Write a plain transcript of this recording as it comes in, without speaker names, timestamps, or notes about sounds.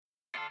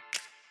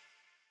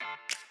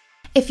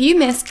If you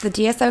missed the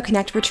DSO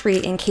Connect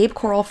retreat in Cape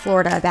Coral,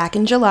 Florida back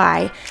in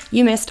July,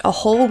 you missed a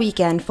whole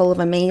weekend full of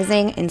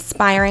amazing,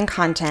 inspiring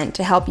content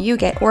to help you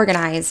get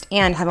organized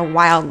and have a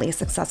wildly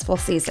successful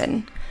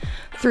season.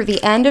 Through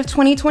the end of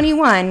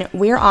 2021,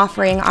 we're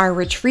offering our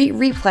retreat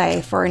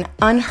replay for an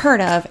unheard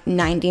of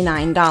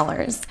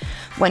 $99.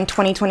 When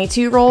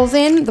 2022 rolls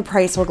in, the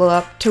price will go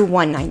up to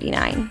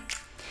 $199.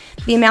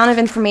 The amount of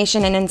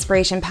information and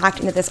inspiration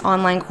packed into this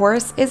online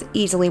course is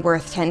easily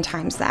worth 10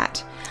 times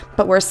that.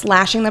 But we're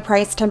slashing the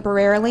price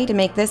temporarily to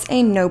make this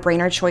a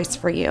no-brainer choice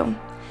for you.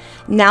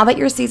 Now that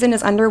your season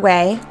is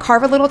underway,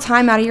 carve a little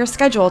time out of your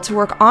schedule to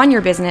work on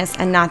your business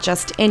and not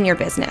just in your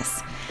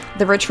business.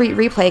 The retreat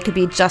replay could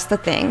be just the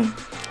thing.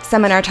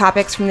 Seminar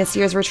topics from this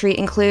year's retreat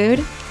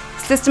include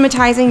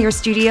systematizing your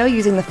studio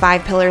using the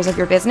 5 pillars of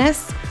your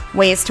business,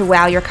 ways to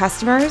wow your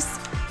customers,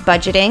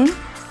 budgeting,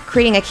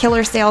 creating a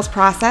killer sales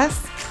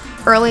process,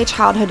 early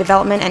childhood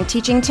development and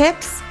teaching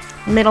tips,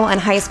 middle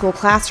and high school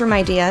classroom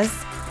ideas,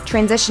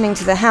 transitioning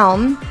to the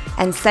helm,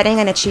 and setting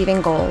and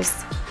achieving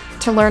goals.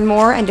 To learn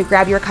more and to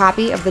grab your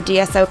copy of the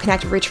DSO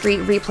Connect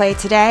Retreat Replay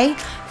today,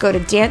 go to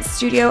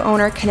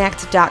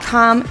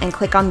dancestudioownerconnect.com and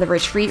click on the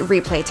Retreat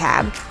Replay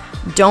tab.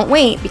 Don't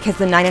wait because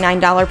the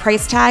 $99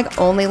 price tag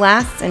only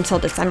lasts until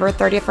December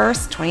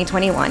 31st,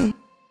 2021.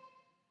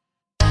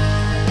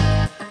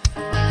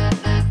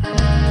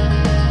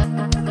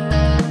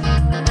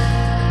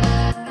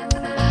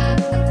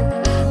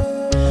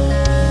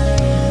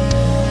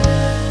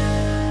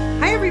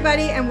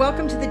 And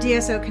welcome to the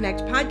DSO Connect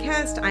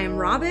podcast. I am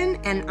Robin,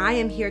 and I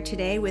am here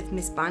today with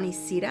Miss Bonnie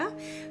Sita,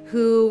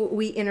 who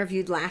we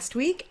interviewed last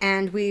week,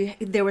 and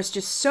there was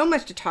just so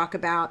much to talk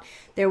about.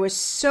 There was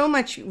so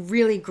much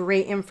really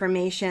great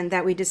information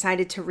that we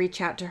decided to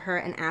reach out to her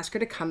and ask her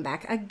to come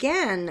back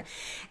again.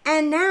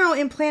 And now,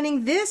 in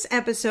planning this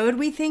episode,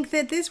 we think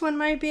that this one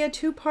might be a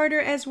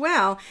two-parter as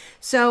well.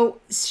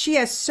 So she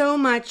has so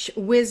much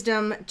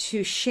wisdom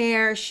to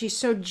share. She's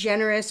so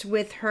generous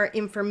with her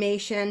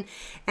information,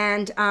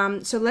 and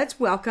so let's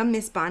welcome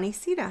Miss Bonnie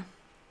Sita.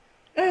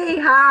 Hey,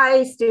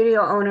 hi,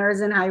 studio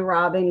owners, and hi,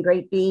 Robin.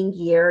 Great being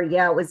here.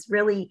 Yeah, it was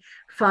really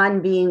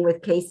fun being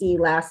with Casey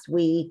last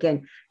week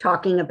and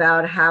talking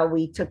about how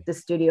we took the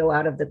studio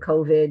out of the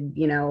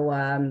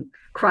COVID,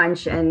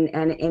 crunch and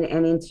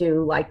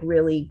into like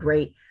really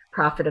great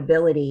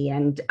profitability.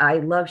 And I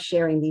love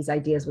sharing these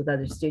ideas with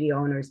other studio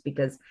owners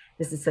because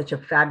this is such a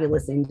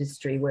fabulous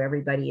industry where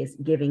everybody is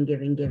giving,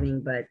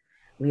 but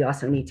we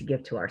also need to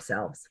give to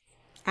ourselves.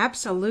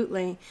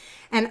 Absolutely.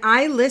 And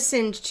I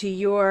listened to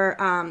your,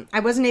 I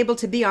wasn't able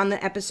to be on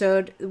the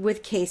episode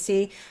with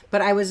Casey,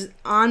 but I was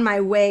on my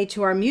way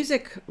to our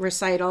music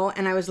recital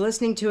and I was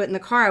listening to it in the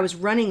car. I was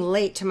running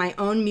late to my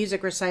own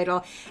music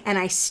recital and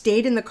I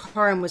stayed in the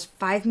car and was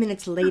 5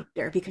 minutes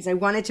later because I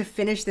wanted to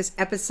finish this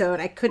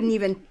episode. I couldn't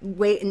even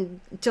wait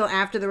until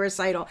after the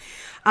recital.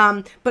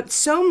 But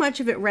so much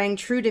of it rang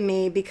true to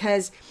me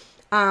because,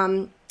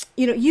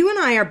 you and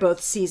I are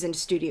both seasoned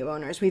studio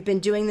owners. We've been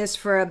doing this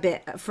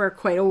for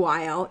quite a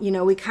while.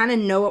 We kind of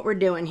know what we're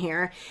doing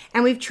here,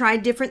 and we've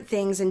tried different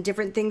things, and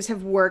different things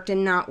have worked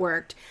and not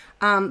worked.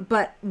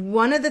 But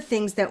one of the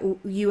things that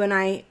you and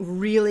I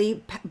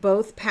really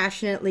both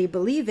passionately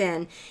believe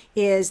in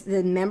is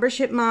the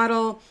membership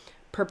model.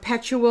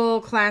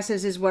 Perpetual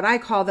classes is what I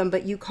call them,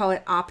 but you call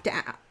it opt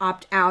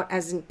out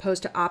as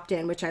opposed to opt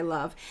in, which I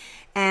love.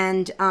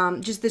 And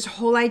just this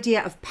whole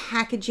idea of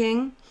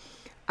packaging.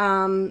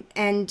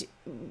 And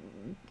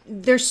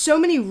there's so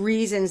many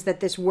reasons that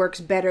this works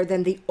better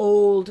than the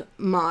old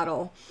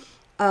model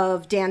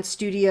of dance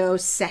studio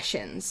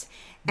sessions.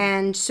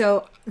 And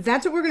so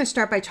that's what we're going to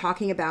start by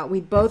talking about. We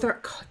both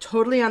are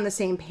totally on the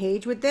same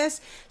page with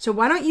this. So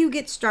why don't you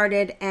get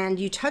started? And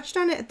you touched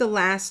on it in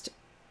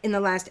the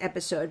last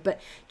episode, but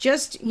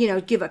just,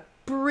 give a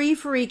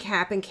brief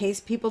recap in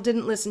case people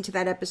didn't listen to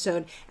that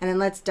episode, and then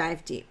let's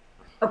dive deep.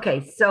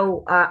 Okay,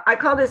 so I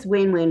call this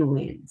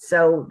win-win-win.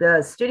 So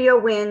the studio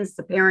wins,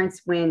 the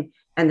parents win,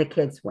 and the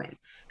kids win.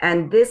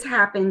 And this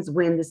happens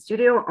when the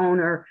studio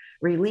owner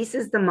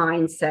releases the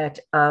mindset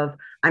of,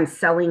 I'm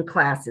selling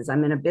classes.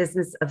 I'm in a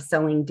business of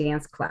selling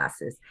dance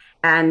classes.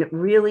 And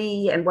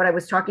what I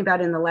was talking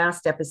about in the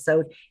last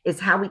episode is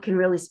how we can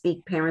really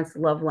speak parents'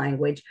 love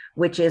language,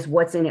 which is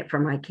what's in it for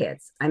my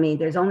kids. I mean,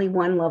 there's only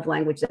one love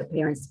language that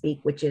parents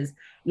speak, which is,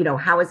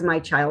 how is my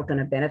child going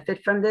to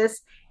benefit from this?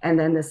 And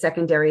then the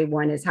secondary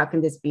one is, how can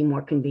this be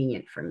more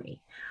convenient for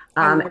me?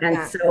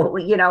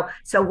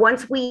 So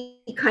once we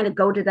kind of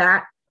go to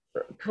that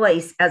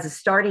place as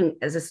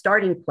a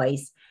starting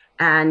place,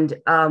 and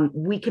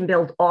we can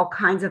build all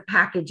kinds of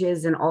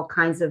packages and all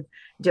kinds of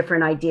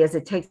different ideas.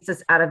 It takes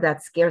us out of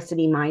that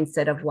scarcity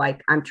mindset of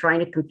like, I'm trying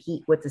to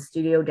compete with the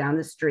studio down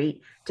the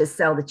street to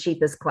sell the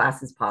cheapest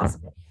classes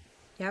possible.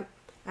 Yep,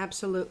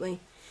 absolutely.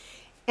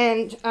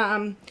 And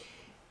I'm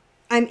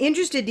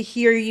interested to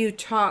hear you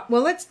talk.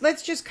 Well,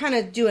 let's just kind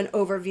of do an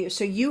overview.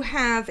 So you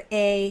have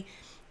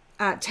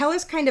tell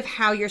us kind of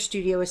how your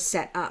studio is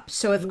set up.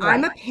 So if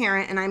I'm a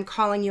parent and I'm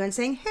calling you and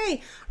saying,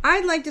 hey,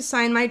 I'd like to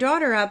sign my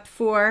daughter up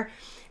for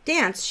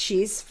dance.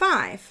 She's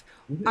 5.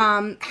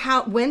 Mhm.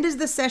 How when does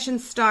the session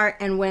start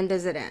and when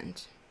does it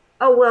end?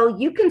 Oh, well,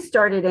 you can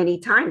start at any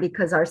time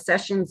because our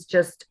sessions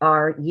just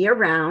are year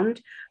round.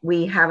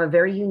 We have a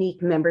very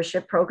unique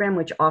membership program,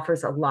 which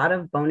offers a lot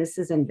of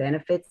bonuses and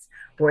benefits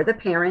for the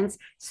parents.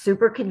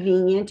 Super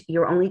convenient.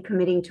 You're only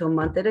committing to a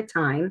month at a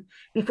time.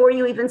 Before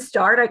you even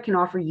start, I can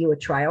offer you a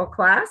trial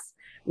class.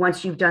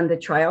 Once you've done the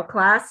trial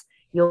class,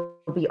 you'll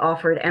be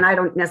offered, and I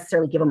don't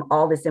necessarily give them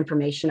all this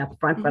information up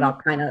front, but Hmm. I'll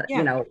kind of,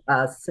 Yeah.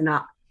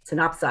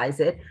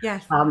 synopsize it,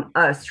 Yes.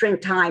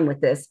 shrink time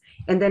with this.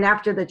 And then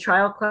after the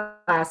trial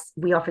class,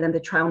 we offer them the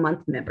trial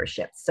month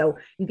membership. So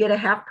you get a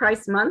half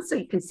price month, so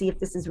you can see if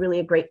this is really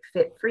a great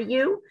fit for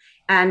you.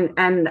 And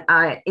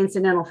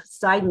incidental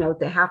side note,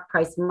 the half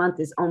price month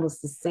is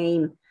almost the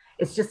same.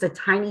 It's just a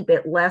tiny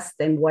bit less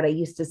than what I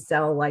used to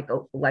sell like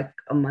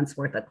a month's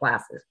worth of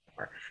classes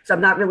for. So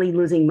I'm not really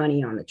losing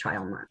money on the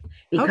trial month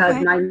because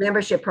Okay. my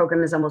membership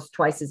program is almost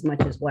twice as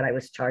much as what I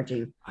was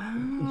charging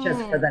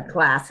just for Oh. the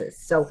classes.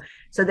 So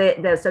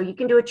you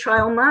can do a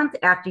trial month.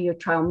 After your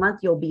trial month,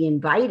 you'll be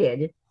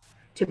invited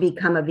to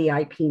become a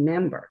VIP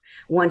member.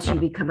 Once you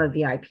become a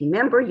VIP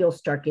member, you'll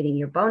start getting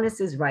your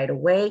bonuses right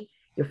away.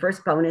 Your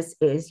first bonus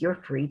is your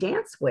free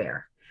dance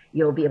wear.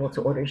 You'll be able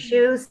to order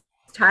shoes,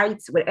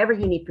 tights, whatever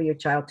you need for your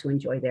child to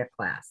enjoy their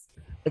class,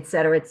 et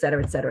cetera, et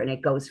cetera, et cetera. And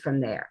it goes from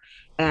there.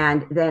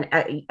 And then,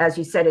 as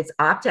you said, it's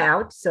opt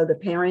out. So the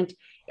parent,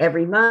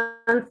 every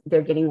month,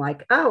 they're getting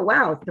like, oh,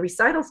 wow, the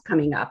recital's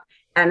coming up.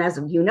 And as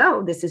you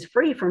know, this is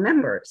free for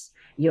members.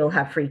 You'll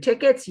have free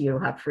tickets, you'll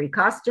have free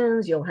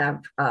costumes, you'll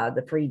have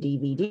the free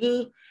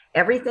DVD.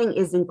 Everything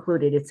is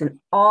included. It's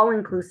an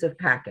all-inclusive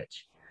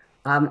package.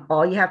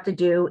 All you have to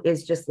do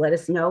is just let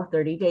us know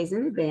 30 days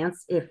in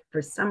advance if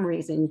for some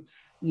reason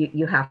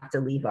you have to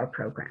leave our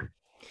program.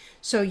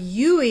 So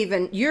you're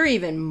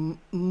even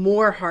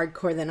more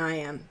hardcore than I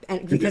am,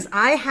 and because Mhm.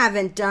 I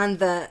haven't done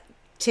the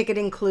ticket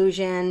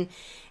inclusion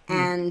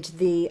and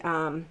the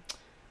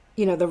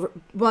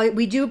well,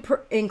 we do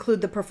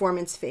include the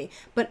performance fee.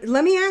 But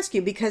let me ask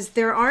you, because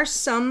there are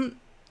some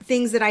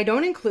things that I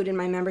don't include in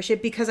my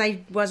membership because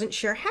I wasn't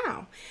sure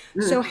how.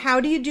 So Mhm. how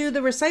do you do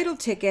the recital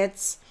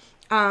tickets?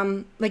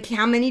 Like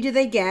how many do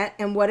they get,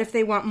 and what if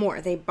they want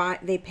more? They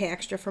pay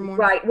extra for more.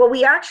 Right. Well,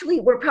 we kind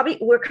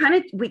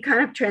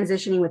of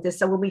transitioning with this.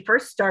 So when we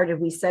first started,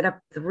 we set up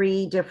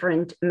three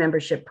different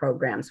membership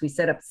programs. We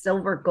set up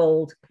silver,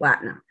 gold,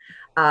 platinum.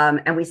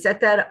 And we set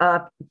that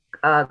up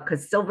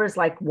because silver is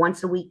like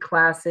once a week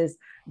classes,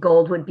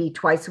 gold would be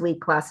twice a week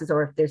classes,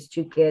 or if there's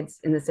two kids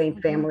in the same Hmm.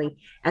 family.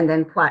 And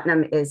then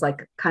platinum is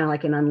like kind of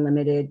like an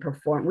unlimited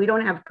perform. We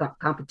don't have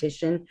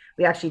competition.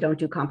 We actually don't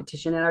do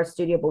competition at our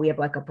studio, but we have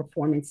like a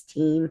performance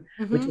team,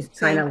 which Hmm. is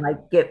kind Same. of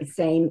like get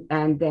same.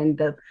 And then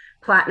the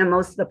platinum,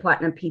 most of the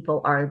platinum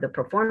people are the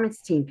performance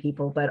team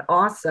people, but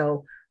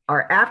also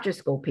our after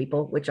school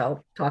people, which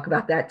I'll talk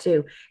about that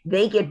too,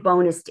 they get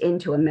bonused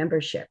into a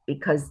membership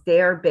because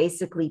they're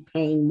basically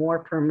paying more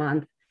per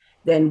month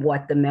than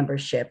what the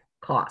membership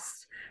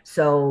costs.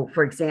 So,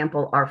 for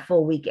example, our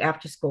full week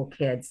after school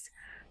kids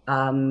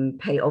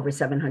pay over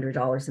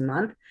 $700 a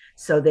month.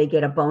 So they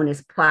get a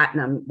bonus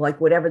platinum, like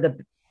whatever the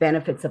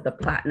benefits of the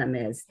platinum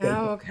is, they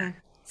Oh, get. okay.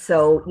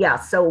 So yeah,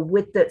 so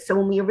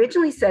when we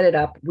originally set it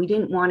up, we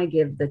didn't want to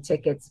give the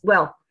tickets.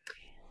 Well,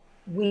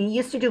 we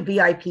used to do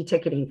VIP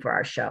ticketing for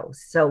our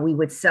shows. So we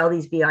would sell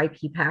these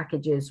VIP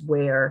packages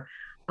where,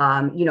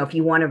 if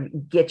you want to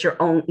get your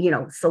own,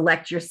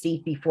 select your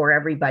seat before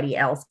everybody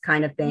else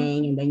kind of Mhm.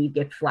 thing. And then you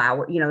get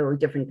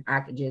different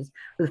packages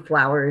with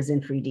flowers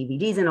and free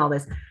DVDs and all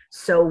this.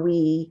 So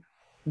we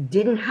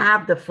didn't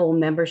have the full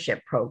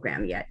membership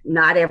program yet.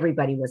 Not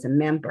everybody was a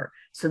member.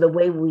 So the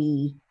way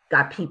we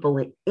got people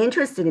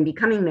interested in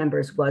becoming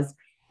members was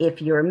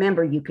if you're a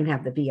member, you can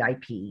have the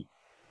VIP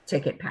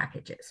ticket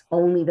packages.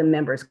 Only the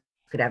members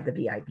could have the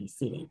VIP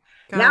seating.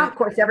 Got Now, it. of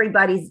course,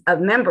 everybody's a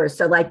member,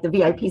 so like the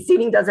VIP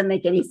seating doesn't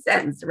make any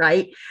sense,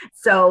 right?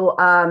 So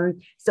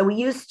we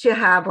used to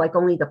have like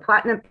only the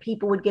platinum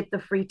people would get the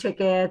free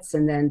tickets,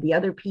 and then the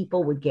other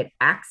people would get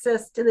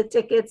access to the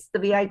tickets, the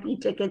VIP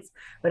tickets,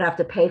 but have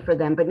to pay for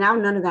them. But now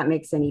none of that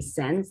makes any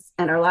sense.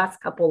 And our last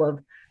couple of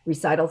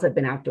recitals have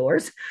been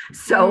outdoors,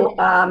 so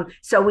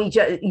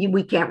Mm.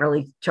 we can't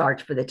really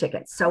charge for the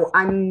tickets. So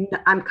I'm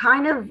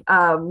kind of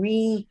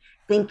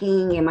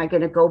rethinking. Am I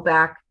going to go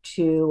back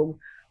to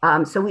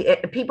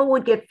people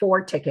would get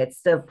 4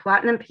 tickets. The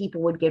platinum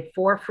people would get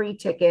 4 free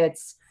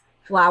tickets,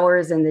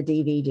 flowers, and the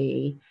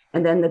DVD.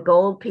 And then the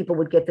gold people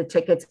would get the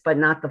tickets, but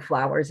not the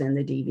flowers and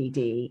the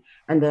DVD.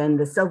 And then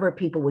the silver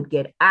people would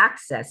get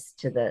access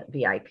to the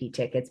VIP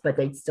tickets, but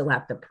they'd still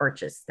have to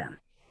purchase them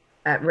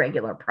at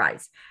regular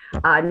price.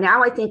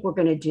 Now I think we're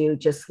going to do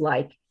just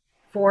like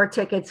 4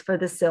 tickets for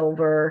the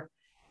silver,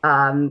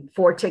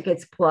 4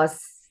 tickets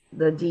plus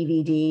the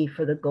DVD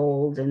for the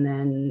gold, and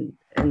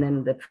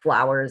then the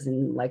flowers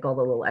and like all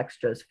the little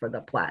extras for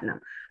the platinum.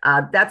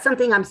 That's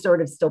something I'm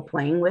sort of still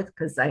playing with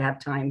because I have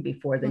time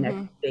before the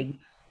next Hmm.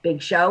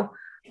 big show.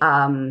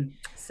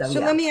 So So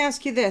let yeah. me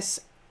ask you this.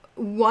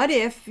 What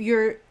if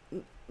you're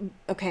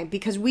okay,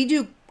 because we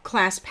do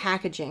class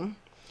packaging.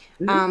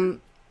 Mhm.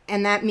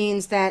 And that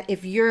means that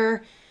if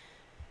you're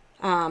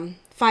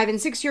 5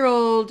 and 6 year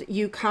old,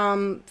 you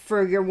come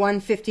for your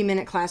 1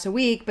 50-minute class a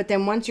week. But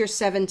then once you're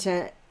 7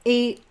 to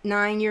 8,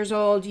 9 years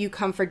old, you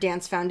come for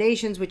dance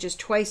foundations, which is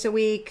twice a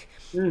week.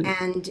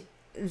 Mm. And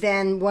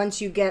then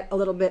once you get a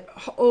little bit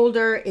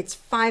older, it's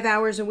 5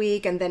 hours a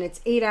week, and then it's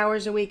 8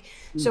 hours a week.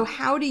 So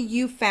how do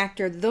you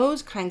factor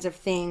those kinds of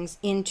things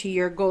into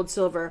your gold,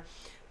 silver,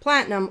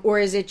 platinum? Or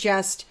is it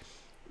just,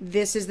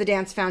 this is the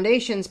dance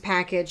foundations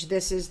package,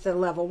 this is the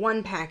level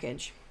 1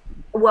 package?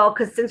 Well,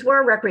 because since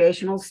we're a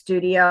recreational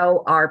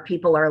studio, our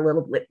people are a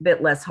little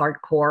bit less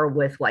hardcore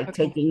with like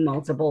Okay. taking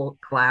multiple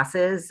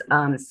classes.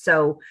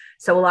 So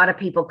a lot of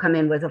people come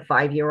in with a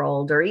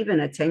 5-year-old or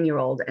even a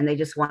 10-year-old, and they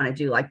just want to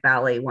do like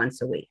ballet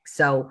once a week.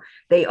 So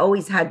they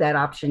always had that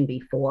option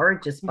before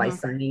just by Mm-hmm.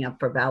 signing up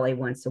for ballet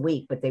once a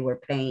week, but they were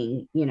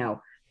paying,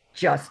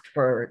 just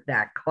for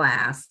that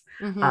class.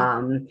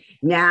 Mm-hmm.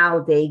 Now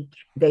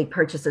they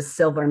purchase a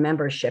silver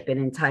membership. It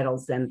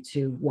entitles them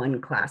to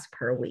one class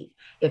per week.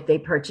 If they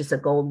purchase a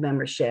gold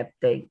membership,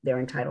 they're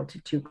entitled to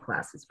two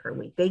classes per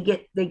week. They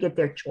get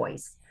their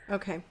choice.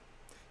 Okay.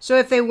 So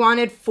if they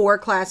wanted 4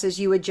 classes,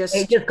 you would They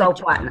just just go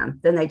platinum.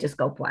 Then they just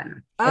go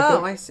platinum. If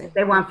Oh, I see. if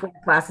they want 4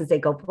 classes, they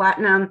go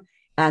platinum,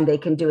 and they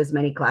can do as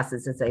many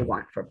classes as they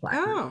want for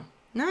platinum. Oh,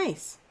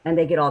 nice. And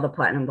they get all the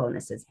platinum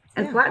bonuses.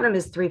 And Yeah. platinum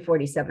is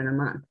 $347 a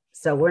month.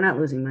 So we're not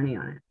losing money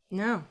on it.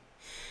 No.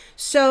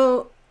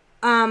 So,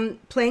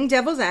 playing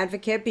devil's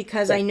advocate,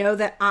 because I know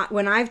that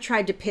when I've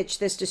tried to pitch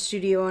this to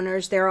studio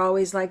owners, they're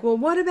always like, well,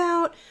 what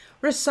about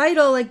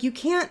recital? Like, you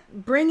can't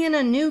bring in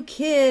a new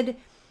kid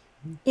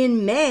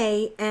in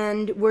May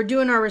and we're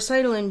doing our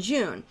recital in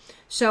June.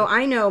 So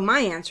I know my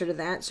answer to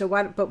that. So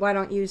why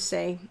don't you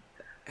say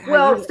how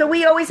Well, you? so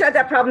we always had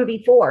that problem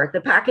before.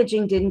 The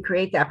packaging didn't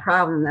create that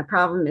problem. That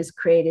problem is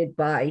created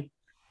by,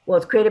 well,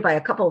 it's created by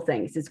a couple of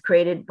things. It's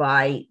created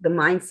by the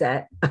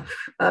mindset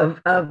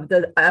of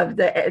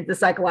the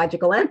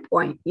psychological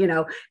endpoint,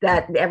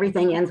 that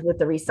everything ends with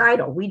the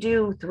recital. We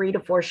do 3 to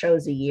 4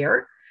 shows a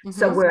year.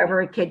 So Mhm.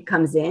 wherever a kid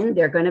comes in,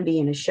 they're going to be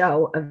in a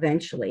show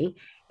eventually.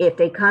 If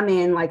they come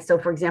in, like, so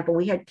for example,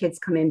 we had kids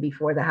come in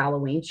before the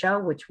Halloween show,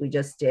 which we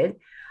just did.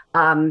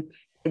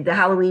 The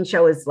Halloween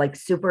show is like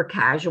super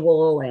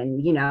casual,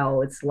 and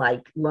it's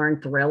like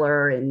learn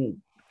Thriller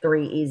and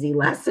 3 easy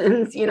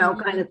lessons,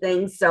 kind of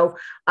thing. So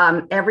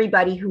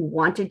everybody who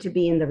wanted to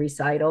be in the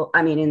recital,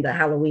 I mean, in the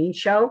Halloween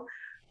show,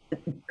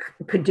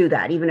 could do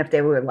that, even if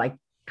they were like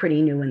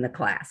pretty new in the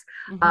class.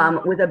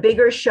 With a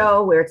bigger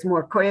show where it's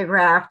more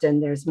choreographed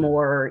and there's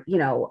more,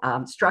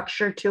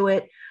 structure to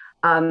it,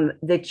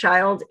 the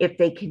child,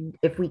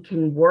 if we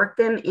can work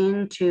them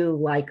into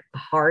like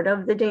heart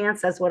of the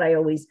dance, that's what I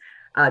always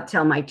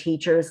tell my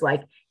teachers,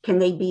 like, can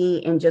they be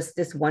in just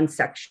this one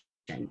section?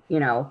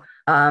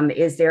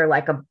 Is there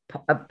like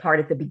a part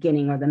at the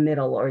beginning or the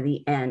middle or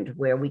the end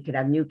where we could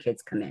have new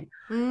kids come in,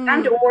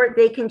 and or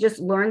they can just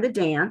learn the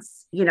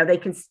dance, they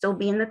can still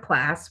be in the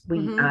class.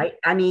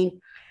 I mean,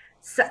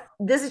 so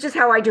this is just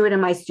how I do it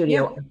in my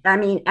studio. Yeah. I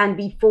mean, and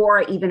before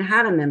I even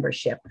had a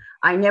membership,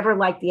 I never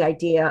liked the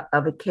idea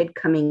of a kid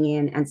coming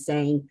in and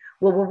saying,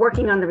 well, we're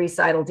working on the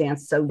recital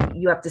dance, so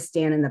you have to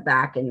stand in the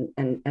back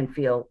and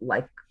feel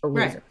like a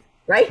loser,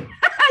 right?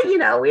 We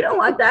don't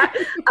want that.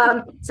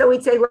 So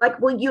we'd say,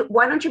 like, well,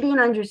 why don't you be an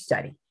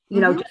understudy?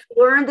 Just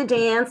learn the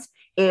dance.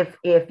 If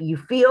you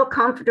feel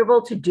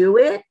comfortable to do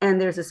it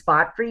and there's a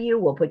spot for you,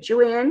 we'll put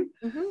you in.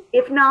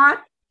 If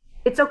not,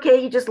 it's okay.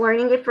 You're just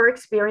learning it for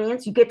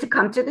experience. You get to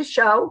come to the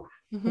show,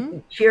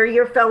 cheer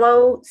your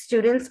fellow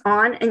students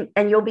on,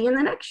 and you'll be in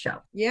the next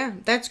show. Yeah,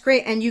 that's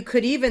great. And you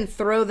could even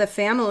throw the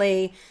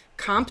family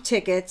comp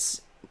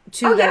tickets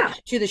to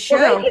to the show.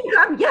 Well, they can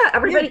come. Yeah,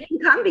 everybody can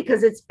come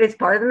because it's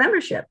part of the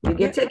membership. You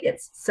get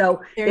tickets,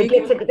 so they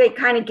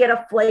kind of get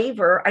a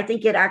flavor. I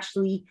think it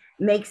actually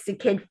makes the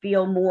kid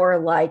feel more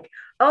like,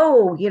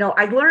 oh,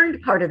 I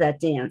learned part of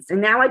that dance,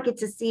 and now I get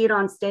to see it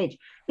on stage.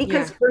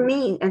 Because for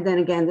me, and then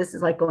again, this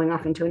is like going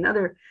off into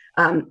another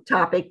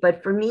topic,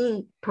 but for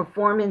me,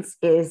 performance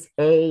is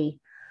a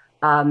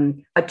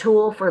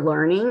tool for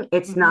learning.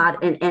 It's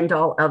not an end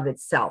all of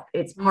itself.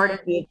 It's part of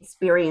the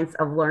experience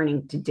of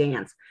learning to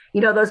dance.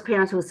 Those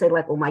parents who say,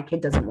 like, well, my kid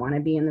doesn't want to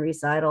be in the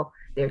recital,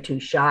 they're too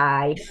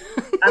shy.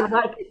 I'm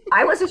like,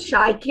 I was a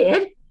shy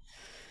kid.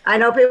 I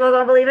know people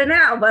don't believe it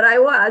now, but I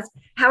was.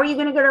 How are you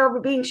going to get over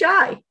being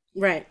shy?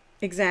 Right.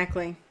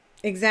 Exactly.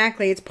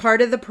 It's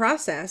part of the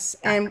process.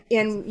 And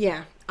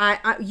yeah,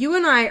 you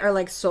and I are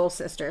like soul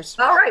sisters.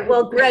 All right.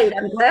 Well, great.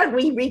 I'm glad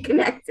we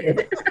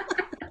reconnected.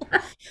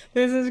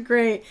 This is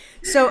great.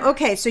 So,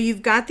 okay. So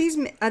you've got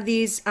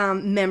these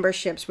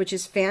memberships, which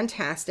is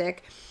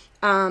fantastic.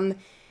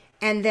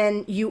 And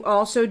then you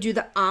also do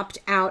the opt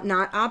out,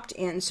 not opt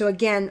in. So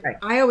again,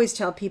 I always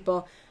tell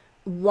people,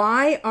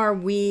 why are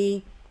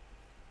we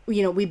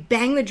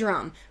bang the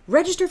drum,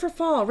 register for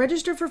fall,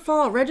 register for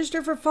fall,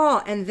 register for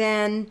fall. And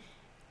then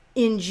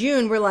in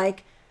June, we're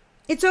like,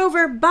 it's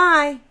over,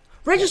 bye.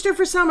 register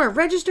for summer,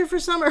 register for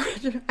summer.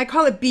 I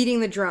call it beating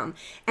the drum.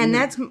 And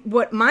that's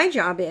what my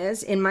job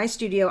is. In my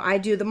studio, I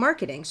do the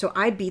marketing. So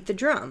I beat the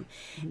drum.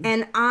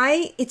 And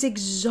it's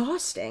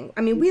exhausting.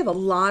 I mean, we have a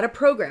lot of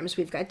programs.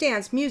 We've got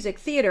dance, music,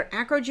 theater,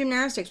 acro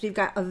gymnastics. We've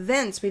got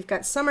events. We've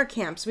got summer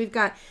camps. We've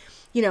got,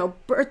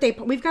 birthday.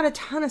 We've got a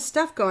ton of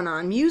stuff going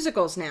on,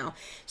 musicals now.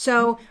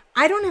 So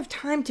I don't have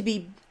time to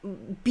be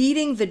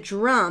beating the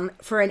drum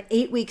for an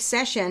 8-week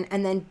session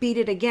and then beat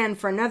it again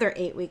for another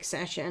 8-week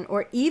session,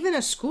 or even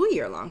a school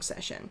year long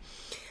session.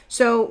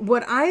 So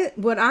what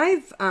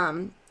I've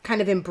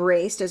kind of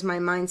embraced as my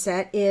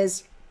mindset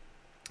is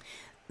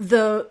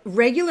the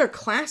regular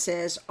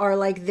classes are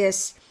like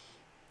this,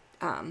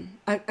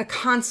 a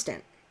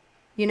constant.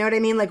 You know what I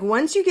mean? Like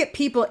once you get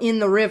people in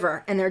the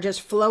river and they're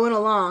just flowing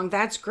along,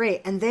 that's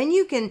great. And then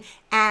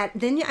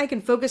I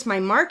can focus my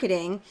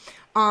marketing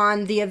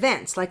on the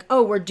events, like,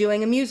 oh, we're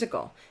doing a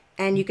musical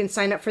and you can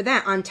sign up for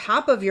that on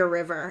top of your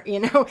river,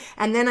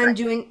 and then I'm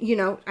doing,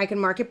 I can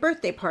market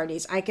birthday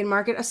parties. I can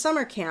market a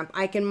summer camp.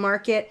 I can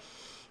market,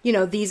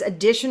 these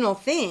additional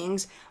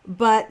things,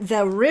 but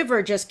the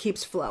river just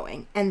keeps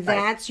flowing, and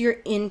that's your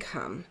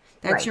income.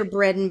 That's your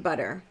bread and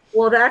butter.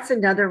 Well, that's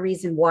another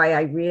reason why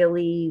I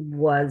really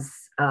was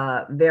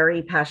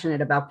very passionate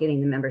about getting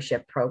the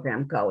membership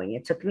program going.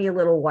 It took me a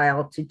little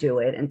while to do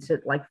it and to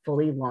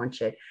fully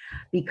launch it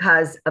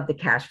because of the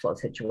cash flow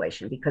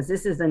situation, because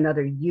this is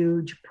another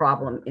huge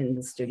problem in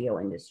the studio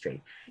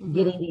industry.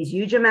 Getting these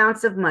huge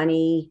amounts of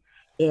money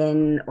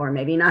in, or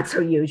maybe not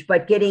so huge,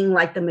 but getting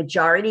like the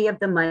majority of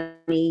the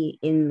money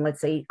in,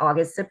 let's say,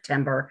 August,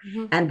 September,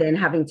 and then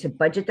having to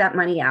budget that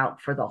money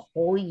out for the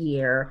whole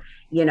year,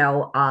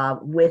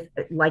 with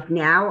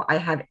now I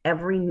have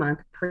every month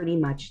pretty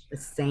much the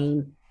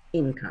same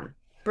income.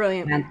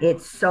 Brilliant. And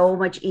it's so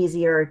much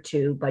easier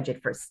to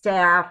budget for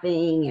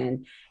staffing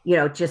and,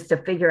 just to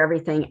figure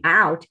everything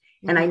out.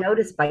 And I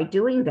noticed by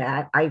doing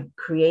that, I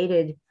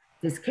created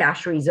this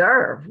cash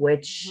reserve,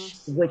 which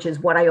is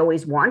what I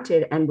always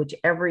wanted and which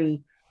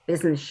every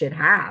business should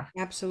have.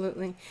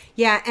 Absolutely.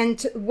 Yeah.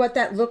 And what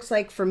that looks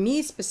like for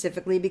me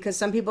specifically, because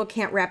some people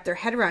can't wrap their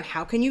head around,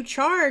 how can you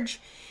charge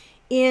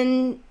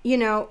in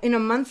a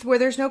month where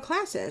there's no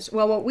classes?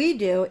 Well, what we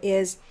do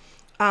is,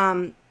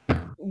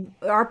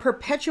 our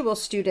perpetual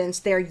students,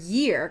 their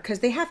year, because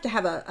they have to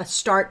have a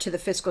start to the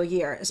fiscal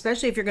year,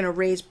 especially if you're going to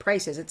raise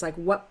prices. It's like,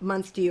 what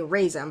month do you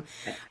raise them?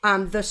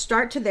 The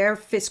start to their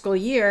fiscal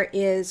year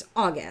is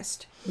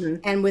August.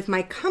 And with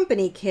my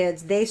company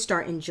kids, they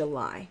start in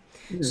July.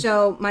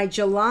 So my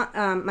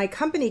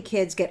company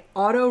kids get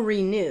auto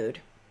renewed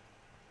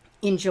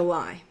in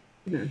July.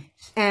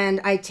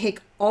 And I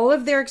take all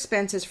of their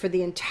expenses for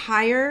the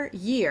entire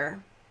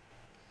year.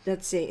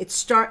 Let's see,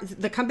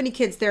 the company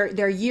kids,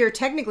 their year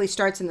technically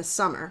starts in the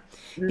summer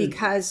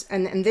because,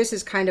 and this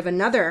is kind of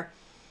another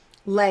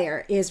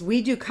layer, is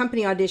we do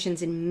company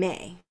auditions in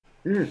May.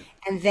 And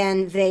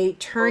then they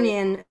turn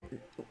in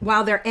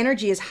while their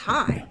energy is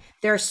high.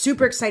 They're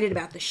super excited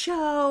about the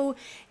show,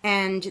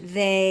 and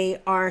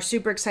they are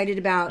super excited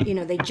about,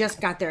 they just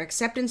got their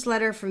acceptance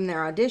letter from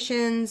their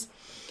auditions.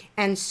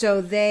 And so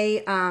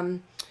they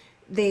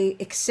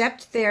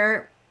accept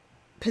their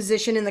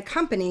position in the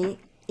company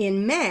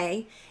in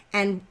May,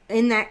 and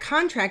in that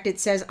contract it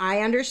says, I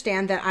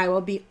understand that I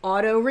will be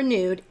auto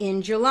renewed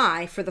in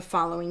July for the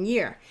following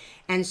year.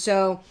 And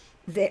so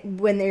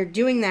when they're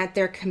doing that,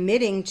 they're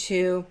committing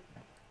to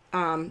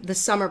the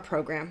summer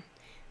program.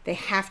 They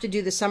have to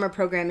do the summer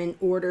program in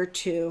order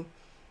to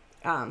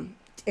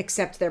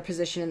accept their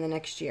position in the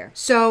next year.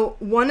 So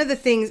one of the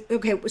things,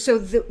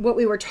 what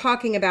we were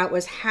talking about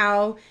was,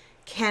 how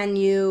can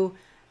you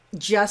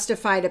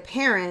justify to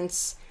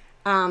parents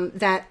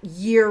that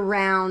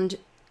year-round,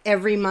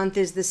 every month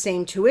is the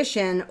same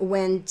tuition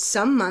when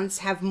some months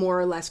have more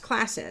or less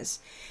classes.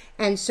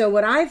 And so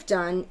what I've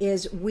done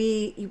is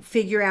we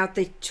figure out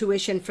the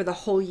tuition for the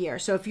whole year.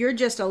 So if you're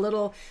just a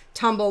little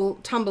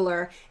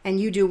tumbler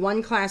and you do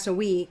one class a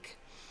week,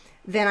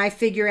 then I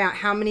figure out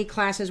how many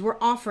classes we're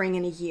offering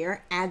in a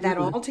year, add that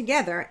all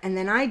together, and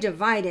then I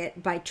divide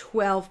it by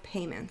 12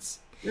 payments.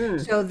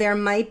 So there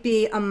might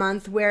be a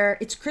month where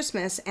it's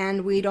Christmas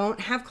and we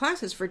don't have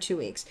classes for 2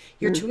 weeks.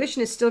 Your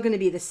tuition is still going to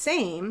be the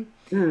same,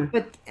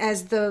 but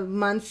as the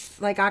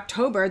month like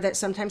October, that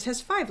sometimes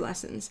has 5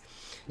 lessons.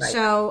 Right.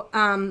 So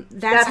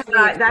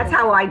that's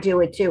how I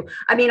do it too.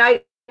 I mean,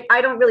 I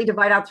don't really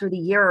divide out through the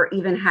year or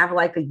even have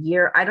like a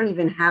year. I don't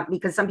even have,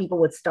 because some people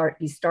would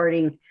be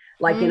starting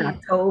like in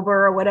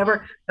October or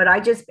whatever. But I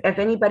just, if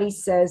anybody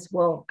says,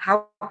 well,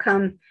 how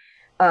come,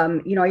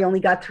 I only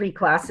got 3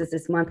 classes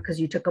this month because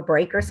you took a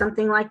break or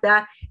something like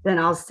that, then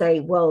I'll say,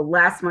 well,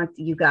 last month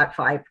you got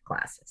 5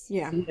 classes.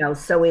 Yeah.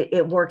 So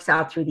it works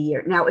out through the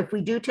year. Now, if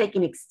we do take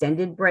an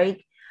extended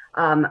break,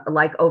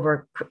 like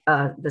over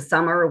the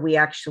summer, we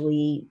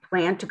actually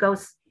plan to go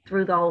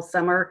through the whole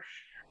summer,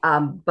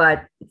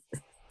 but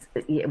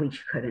we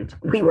couldn't.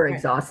 We were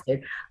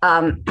exhausted.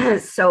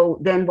 So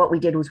then what we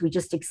did was we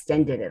just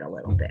extended it a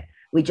little bit.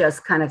 We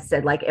just kind of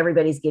said, like,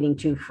 everybody's getting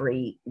 2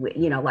 free,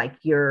 like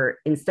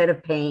instead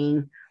of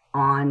paying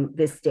on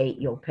this date,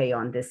 you'll pay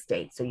on this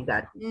date. So you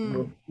got,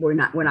 we're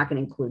not going to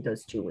include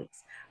those 2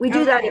 weeks. We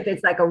do that if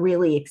it's like a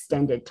really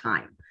extended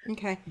time.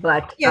 Okay.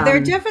 But yeah, there are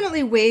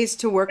definitely ways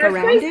to work there's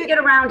around ways it. to get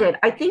around it.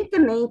 I think the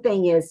main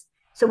thing is,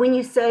 so when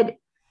you said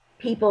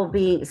people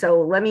being,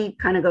 so let me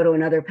kind of go to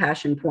another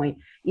passion point.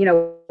 You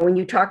know, when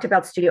you talked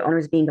about studio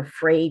owners being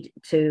afraid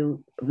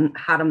to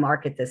how to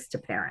market this to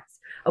parents.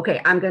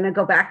 Okay, I'm going to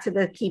go back to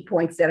the key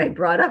points that I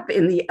brought up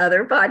in the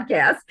other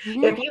podcast.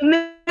 If you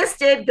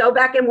missed it, go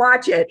back and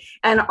watch it.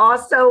 And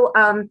also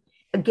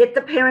get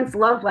the Parents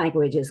Love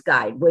Languages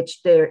Guide,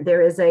 which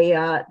there is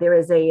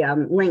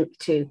a link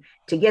to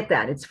get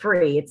that. It's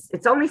free.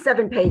 It's only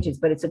 7 pages,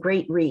 but it's a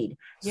great read.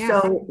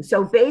 Yeah.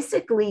 So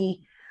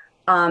basically,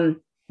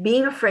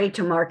 being afraid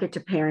to market to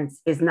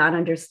parents is not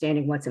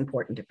understanding what's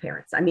important to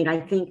parents. I mean, I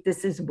think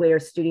this is where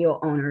studio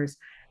owners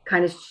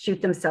kind of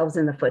shoot themselves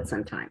in the foot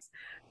sometimes.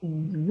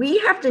 We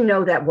have to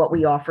know that what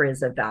we offer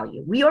is of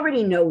value. We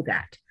already know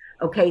that.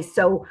 Okay,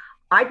 so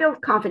I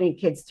build confident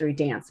kids through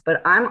dance,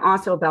 but I'm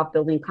also about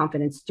building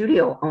confident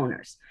studio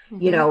owners,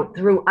 you know,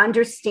 through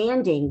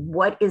understanding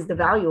what is the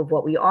value of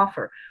what we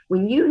offer.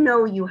 When you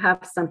know you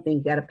have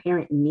something that a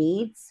parent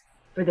needs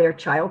for their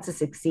child to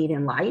succeed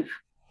in life,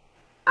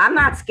 I'm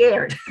not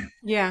scared.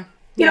 Yeah.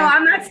 You know,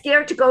 I'm not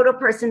scared to go to a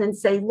person and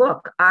say,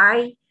 look,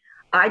 I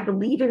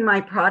believe in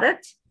my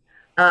product.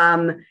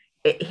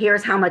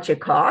 Here's how much it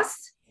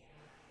costs.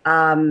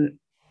 And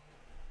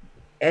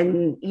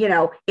you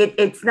know,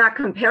 it's not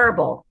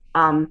comparable.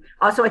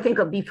 Also, I think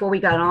before we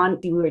got on,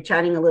 we were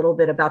chatting a little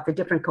bit about the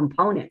different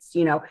components.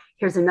 You know,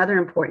 here's another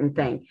important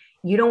thing.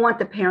 You don't want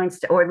the parents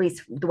to, or at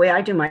least the way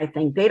I do my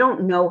thing, they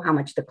don't know how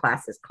much the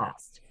classes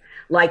cost.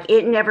 Like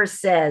it never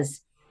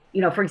says,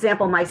 you know, for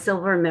example, my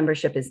silver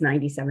membership is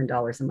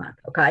 $97 a month.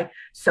 Okay.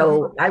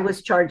 So I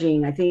was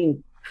charging, I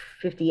think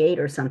 58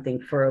 or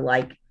something for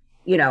like,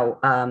 you know,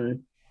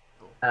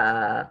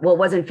 well, it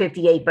wasn't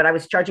 58, but I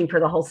was charging for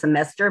the whole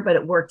semester, but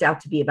it worked out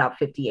to be about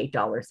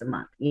 $58 a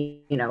month.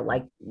 You know,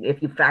 like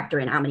if you factor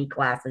in how many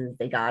classes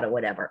they got or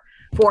whatever,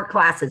 4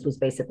 classes was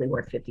basically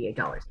worth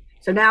 $58.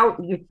 So now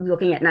you're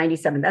looking at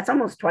 97. That's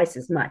almost twice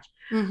as much.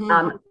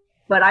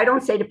 But I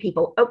don't say to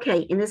people,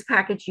 okay, in this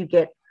package, you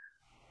get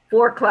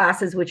 4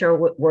 classes, which are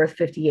worth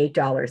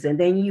 $58. And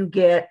then you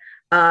get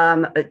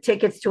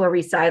tickets to a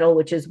recital,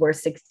 which is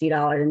worth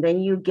 $60. And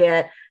then you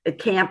get a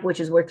camp, which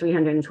is worth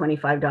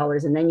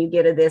 $325. And then you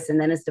get a this,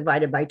 and then it's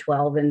divided by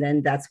 12. And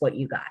then that's what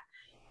you got,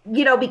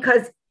 you know,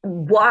 because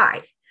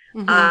why?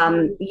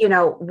 You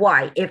know,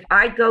 why? If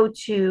I go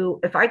to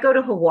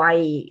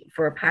Hawaii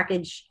for a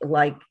package,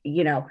 like,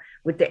 you know,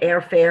 with the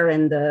airfare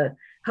and the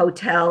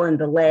hotel and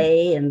the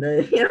lei and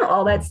the, you know,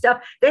 all that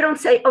stuff, they don't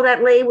say, oh,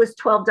 that lei was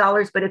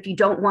 $12, but if you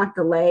don't want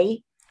the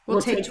lei,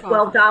 we'll take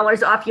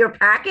 $12 off your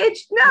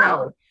package.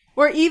 No. Right.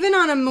 Or even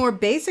on a more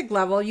basic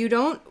level, you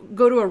don't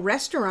go to a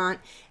restaurant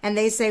and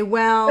they say,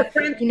 well,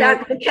 you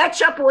know, the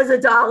ketchup was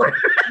 $1.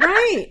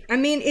 Right. I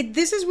mean,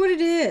 this is what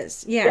it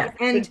is. Yeah. Yes,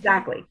 and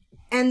exactly.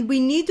 And we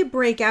need to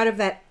break out of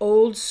that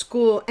old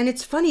school. And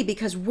it's funny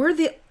because we're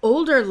the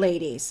older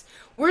ladies.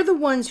 We're the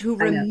ones who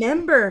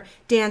remember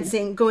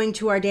dancing, going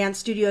to our dance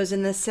studios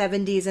in the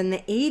 70s and the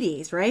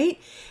 80s, right?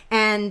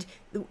 And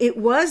it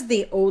was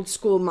the old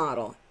school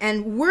model.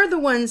 And we're the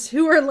ones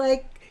who are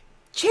like,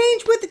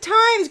 change with the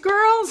times,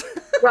 girls.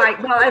 Right.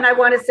 Well, and I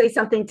want to say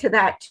something to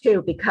that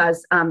too,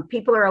 because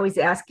people are always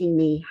asking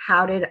me,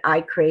 how did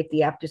I create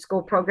the after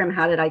school program?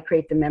 How did I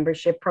create the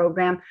membership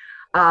program?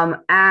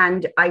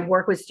 And I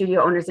work with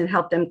studio owners and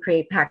help them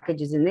create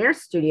packages in their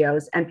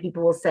studios. And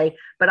people will say,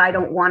 but I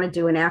don't want to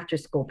do an after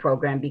school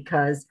program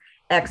because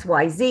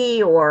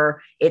XYZ,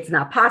 or it's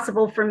not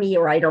possible for me,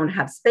 or I don't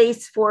have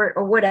space for it,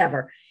 or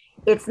whatever.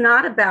 It's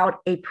not about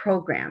a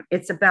program.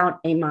 It's about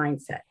a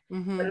mindset.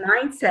 The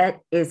mindset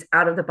is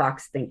out of the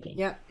box thinking.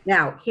 Yeah.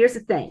 Now, here's the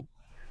thing.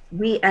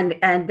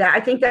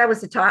 I think that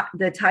was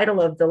the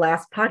title of the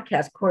last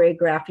podcast,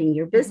 Choreographing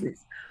Your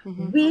Business.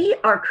 We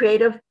are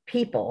creative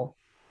people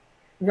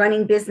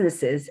running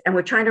businesses, and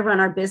we're trying to run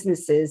our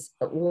businesses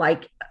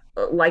like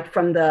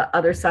from the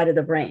other side of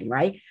the brain,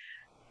 right?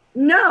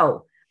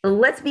 No,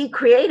 let's be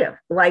creative.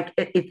 Like,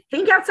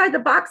 think outside the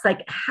box.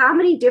 Like, how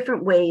many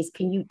different ways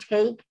can you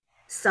take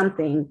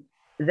something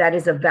that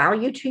is of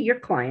value to your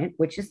client,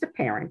 which is the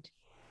parent,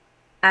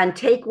 and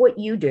take what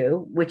you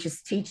do, which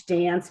is teach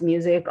dance,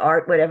 music,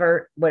 art,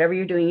 whatever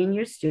you're doing in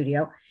your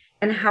studio,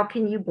 and how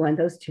can you blend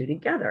those two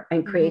together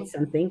and create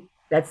something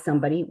that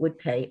somebody would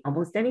pay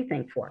almost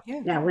anything for?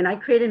 Yeah. Now, when I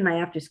created my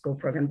after school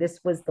program, this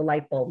was the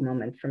light bulb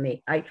moment for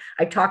me. I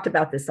talked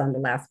about this on the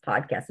last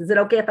podcast. Is it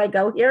okay if I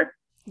go here?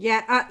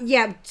 Yeah.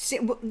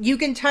 You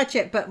can touch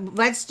it, but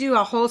let's do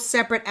a whole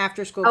separate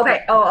after school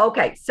program.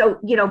 Okay. So,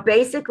 you know,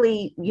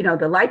 basically, you know,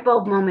 the light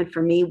bulb moment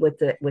for me with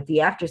the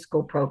after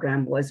school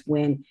program was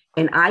when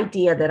an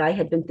idea that I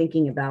had been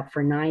thinking about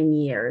for 9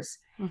 years,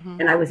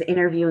 and I was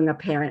interviewing a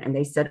parent, and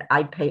they said,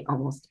 I'd pay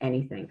almost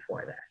anything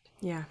for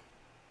that. Yeah.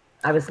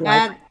 I was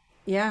like,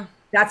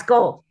 that's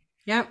gold.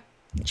 Yep.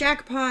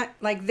 Jackpot.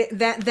 Like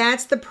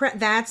that's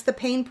the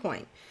pain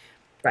point.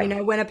 You Right.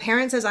 know, when a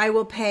parent says, I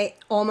will pay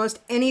almost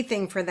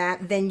anything for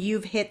that, then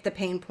you've hit the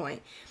pain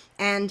point.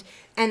 And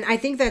I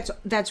think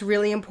that's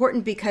really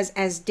important, because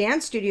as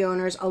dance studio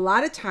owners, a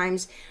lot of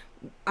times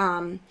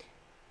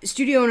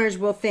studio owners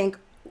will think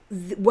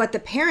what the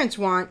parents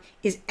want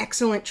is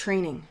excellent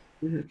training.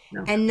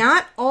 No. And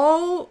not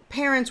all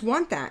parents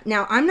want that.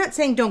 Now, I'm not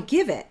saying don't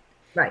give it.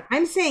 Right.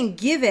 I'm saying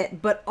give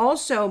it, but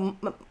also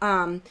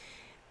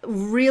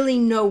really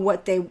know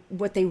what they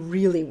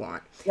really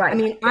want. Right. I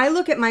mean, I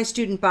look at my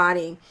student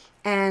body,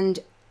 and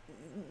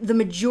the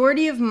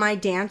majority of my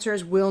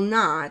dancers will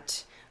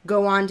not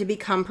go on to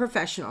become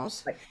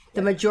professionals. Right.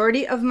 The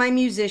majority of my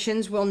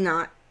musicians will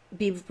not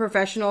be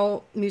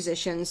professional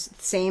musicians.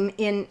 Same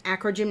in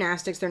acro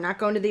gymnastics. They're not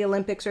going to the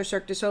Olympics or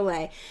Cirque du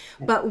Soleil.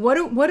 But what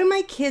do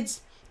my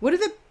kids, what do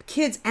the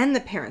kids and the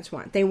parents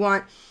want? They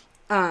want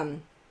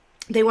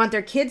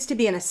their kids to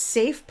be in a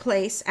safe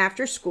place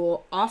after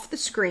school, off the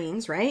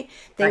screens, right?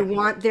 They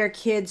want their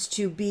kids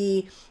to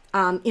be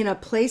in a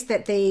place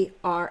that they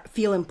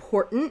feel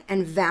important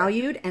and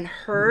valued and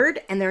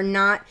heard, and they're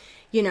not,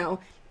 you know,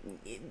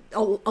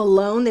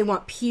 alone. They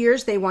want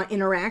peers, they want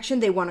interaction,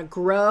 they want to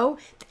grow.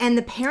 And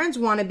the parents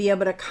want to be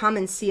able to come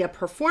and see a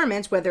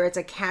performance, whether it's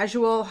a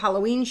casual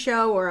Halloween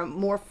show or a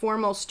more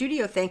formal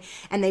studio thing,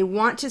 and they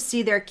want to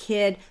see their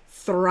kid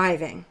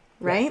thriving.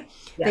 Right?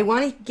 Yeah.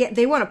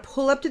 They want to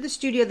pull up to the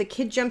studio, the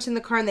kid jumps in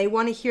the car, and they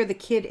want to hear the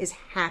kid is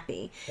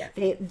happy.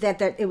 Yeah.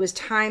 That it was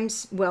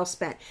times well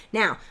spent.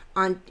 Now,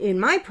 in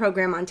my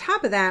program, on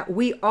top of that,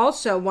 we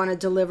also want to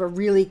deliver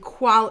really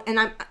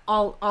and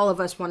all of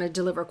us want to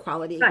deliver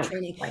quality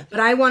training, but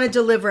I want to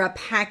deliver a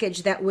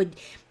package that would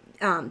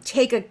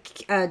take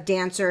a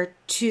dancer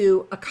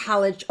to a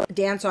college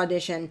dance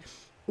audition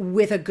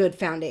with a good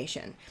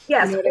foundation.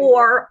 Yes, you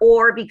know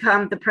or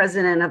become the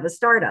president of a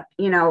startup.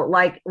 You know,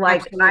 like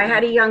Absolutely. I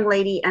had a young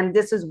lady, and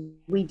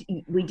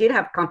we did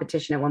have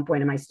competition at one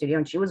point in my studio,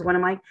 and she was one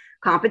of my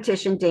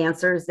competition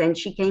dancers. Then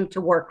she came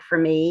to work for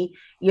me.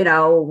 You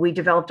know, we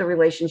developed a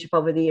relationship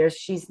over the years.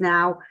 She's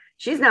now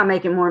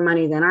making more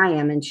money than I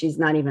am, and she's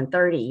not even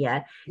 30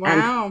 yet.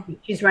 Wow. And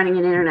she's running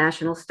an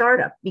international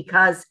startup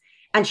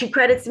and she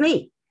credits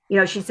me. You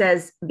know, she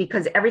says,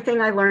 because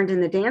everything I learned in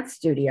the dance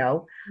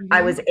studio,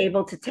 I was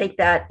able to take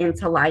that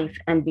into life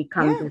and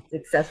become the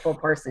successful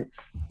person.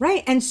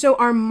 Right. And so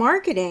our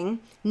marketing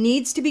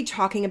needs to be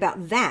talking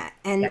about that.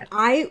 And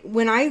every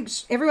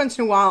once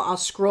in a while, I'll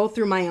scroll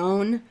through my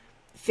own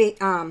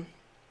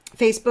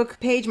Facebook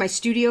page, my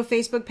studio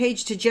Facebook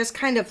page, to just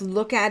kind of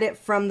look at it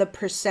from the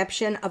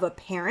perception of a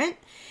parent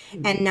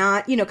and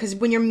not, you know, because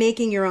when you're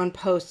making your own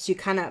posts, you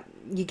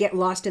get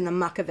lost in the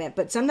muck of it.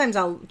 But sometimes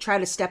I'll try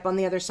to step on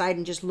the other side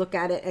and just look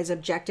at it as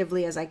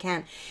objectively as I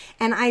can.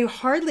 And I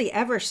hardly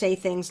ever say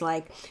things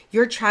like,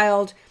 your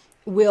child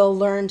will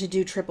learn to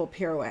do triple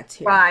pirouettes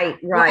here. Right.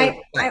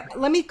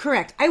 Let me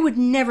correct. I would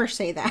never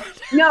say that.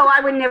 No,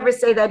 I would never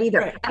say that either.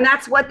 Right. And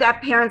that's what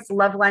that parent's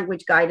love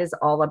language guide is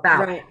all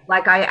about. Right.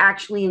 Like, I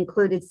actually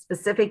included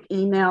specific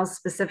emails,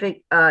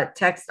 specific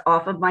text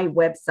off of my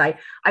website.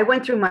 I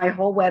went through my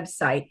whole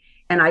website,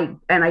 and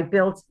I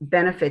built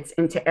benefits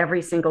into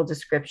every single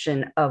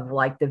description of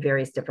like the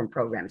various different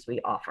programs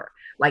we offer.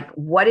 Like,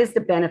 what is the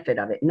benefit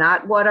of it?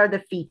 Not what are the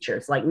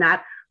features, like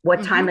not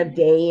what time of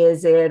day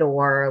is it,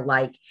 or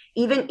like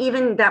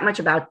even that much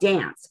about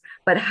dance,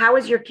 but how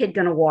is your kid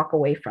going to walk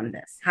away from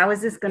this? How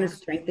is this going to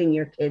strengthen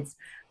your kid's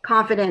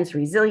confidence,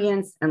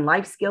 resilience, and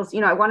life skills?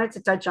 You know, I wanted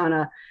to touch on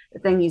a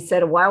thing you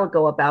said a while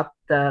ago about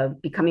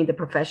becoming the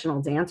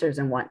professional dancers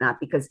and whatnot,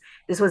 because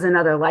this was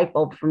another light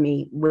bulb for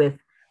me with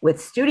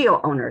studio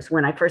owners.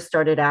 When I first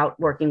started out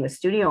working with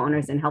studio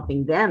owners and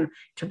helping them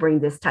to bring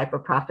this type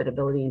of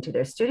profitability into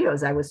their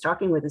studios, I was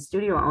talking with a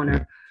studio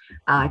owner,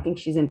 I think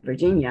she's in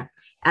Virginia,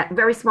 at a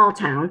very small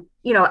town,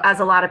 you know, as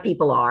a lot of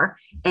people are.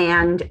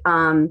 And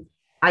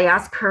I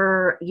asked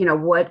her,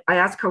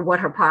 what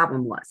her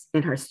problem was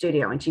in her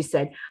studio. And she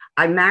said,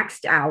 I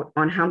maxed out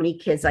on how many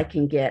kids I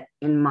can get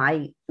in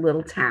my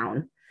little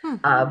town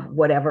of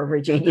whatever,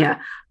 Virginia.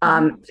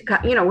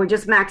 We're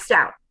just maxed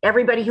out.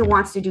 Everybody who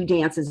wants to do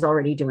dance is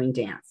already doing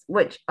dance,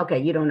 which, okay,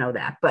 you don't know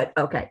that, but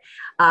okay.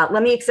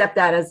 Let me accept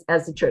that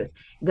as the truth.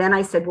 Then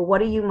I said, well,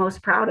 what are you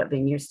most proud of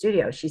in your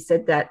studio? She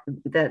said that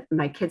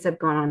my kids have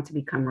gone on to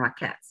become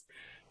Rockettes.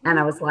 And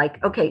I was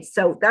like, okay,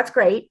 so that's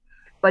great.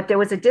 But there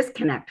was a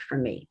disconnect for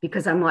me,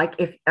 because I'm like,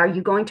 are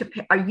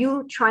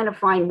you trying to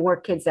find more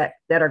kids that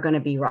are going to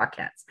be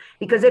Rockettes?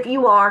 Because if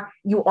you are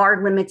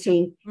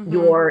limiting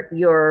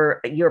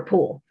your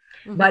pool.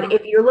 But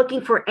if you're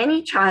looking for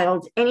any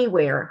child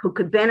anywhere who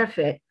could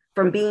benefit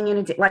from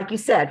being like you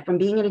said, from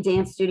being in a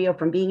dance studio,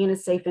 from being in a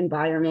safe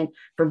environment,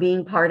 from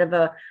being part of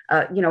a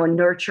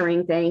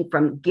nurturing thing,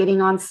 from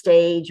getting on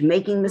stage,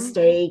 making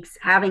mistakes,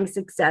 having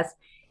success.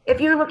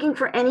 If you're looking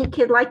for any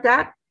kid like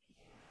that,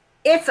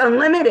 it's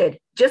unlimited.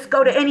 Just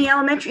go to any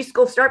elementary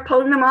school, start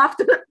pulling them off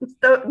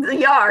the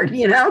yard,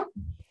 you know?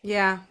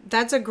 Yeah,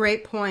 that's a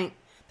great point.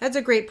 That's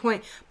a great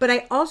point. But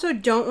I also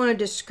don't want to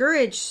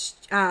discourage,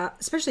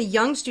 especially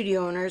young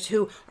studio owners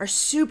who are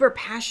super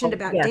passionate Oh,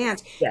 about yes,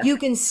 dance. yes. You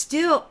can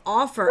still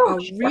offer Oh,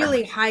 a sure.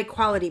 really high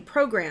quality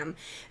program.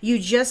 You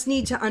just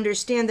need to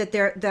understand that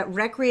that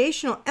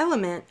recreational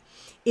element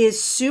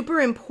is super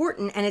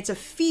important, and it's a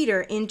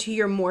feeder into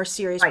your more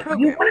serious Right. You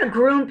program. want to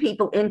groom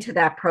people into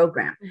that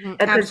program. Because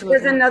here's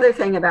Absolutely. another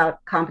thing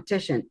about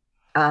competition.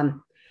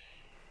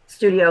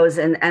 Studios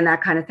and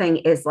that kind of thing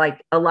is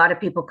like a lot of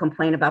people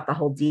complain about the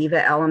whole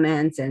diva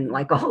element and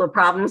like all the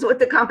problems with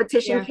the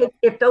competition Yeah. kids.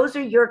 If those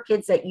are your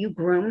kids that you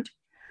groomed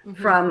Hmm.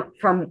 from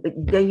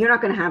then you're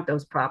not going to have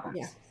those Yeah. problems,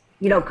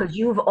 Yeah. because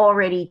you've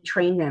already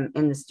trained them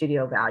in the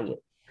studio value.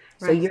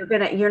 So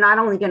Right. you're not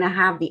only going to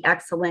have the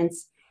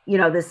excellence,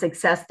 the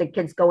success, the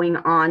kids going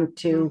on Mhm.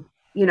 to,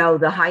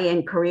 the high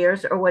end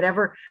careers or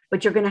whatever,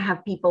 but you're going to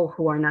have people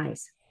who are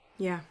nice,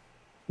 Yeah.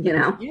 you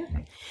know? Yeah.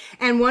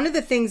 And one of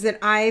the things that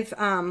I've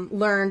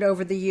learned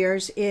over the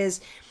years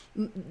is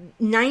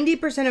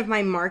 90% of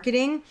my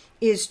marketing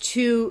is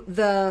to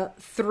the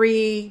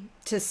 3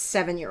 to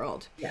 7 year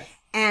old. Yes.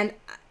 And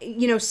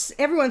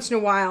every once in a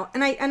while,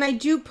 and I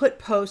do put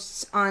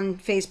posts on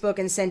Facebook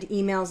and send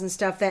emails and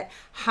stuff that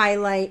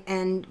highlight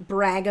and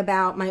brag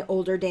about my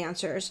older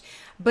dancers,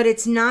 but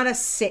it's not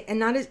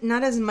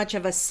not as much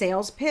of a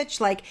sales pitch.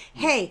 Like,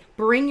 hey,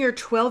 bring your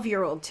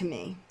 12-year-old to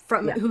me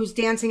from Yeah. who's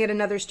dancing at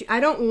another studio.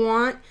 I don't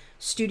want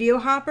studio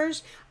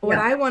hoppers. What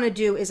Yeah. I want to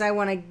do is I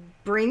want to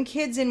bring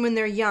kids in when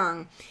they're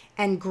young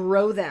and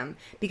grow them.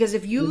 Because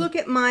if you look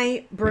at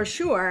my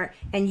brochure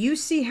and you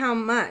see how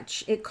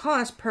much it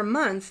costs per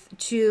month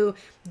to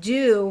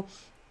do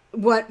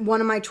what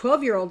one of my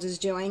 12-year-olds is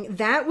doing,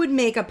 that would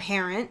make a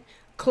parent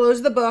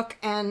close the book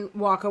and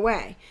walk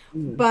away.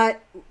 Mm.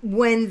 But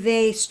when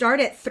they start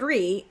at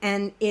 3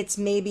 and it's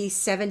maybe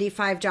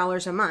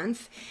 $75 a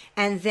month,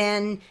 and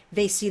then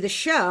they see the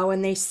show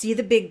and they see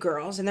the big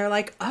girls and they're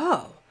like,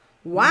 oh,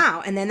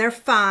 wow. And then they're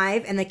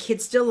 5 and the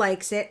kid still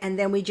likes it. And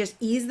then we just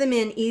ease them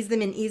in, ease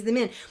them in, ease them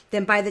in.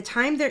 Then by the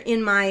time they're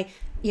in my,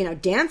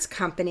 dance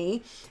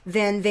company,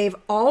 then they've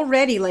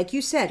already, like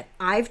you said,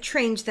 I've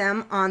trained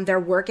them on their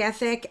work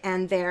ethic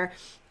and their,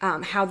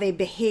 how they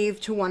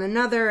behave to one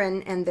another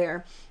and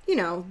their,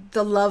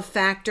 the love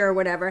factor or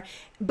whatever.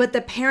 But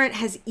the parent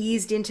has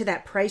eased into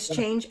that price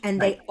change and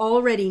Right. they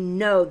already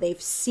know,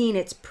 they've seen,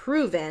 it's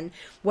proven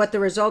what the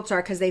results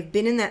are because they've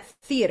been in that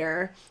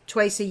theater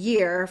twice a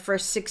year for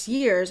 6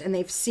 years and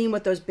they've seen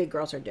what those big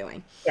girls are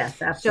doing. Yes,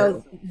 So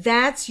absolutely.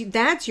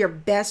 that's your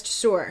best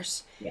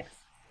source. Yes.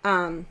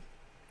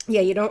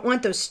 Yeah, you don't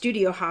want those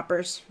studio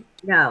hoppers.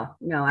 No,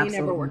 no, They never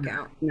absolutely work not.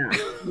 out. No,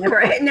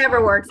 never. It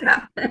never works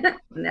out.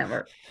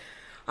 Never.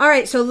 All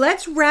right, so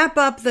let's wrap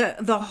up the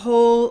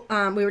whole.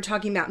 We were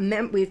talking about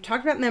we've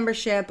talked about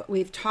membership.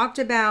 We've talked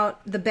about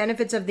the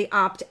benefits of the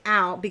opt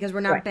out because we're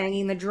not Right,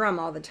 banging the drum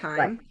all the right,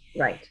 time.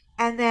 right.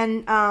 And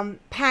then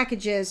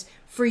packages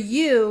for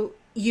you.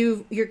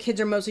 Your kids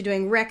are mostly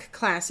doing rec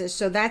classes,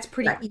 so that's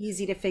pretty Right,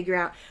 easy to figure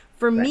out.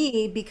 For right.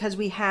 me, because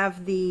we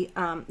have the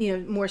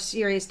more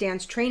serious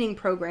dance training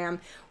program,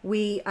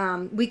 we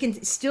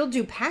can still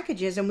do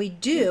packages, and we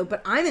do.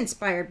 But I'm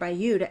inspired by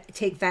you to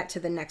take that to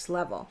the next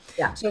level.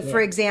 Yeah, So,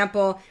 for yeah,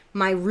 example,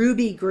 my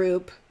Ruby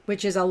group,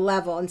 which is a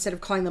level, instead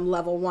of calling them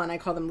level 1, I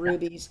call them yeah.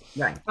 rubies.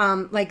 Right,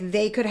 Like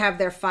they could have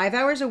their 5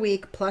 hours a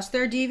week plus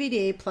their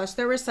DVD plus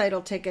their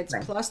recital tickets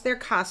right, plus their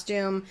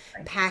costume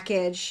right.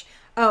 package.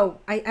 Oh,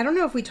 I don't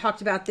know if we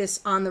talked about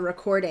this on the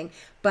recording,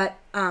 but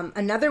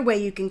another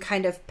way you can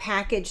kind of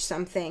package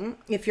something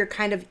if you're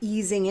kind of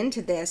easing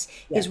into this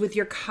is Yes, with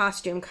your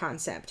costume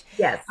concept.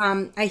 yes,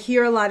 I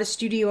hear a lot of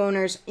studio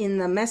owners in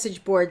the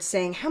message board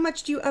saying, how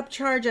much do you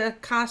upcharge a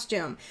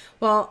costume?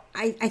 Well,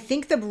 I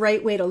think the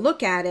right way to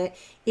look at it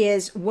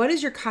is, what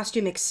is your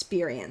costume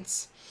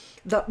experience?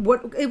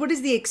 What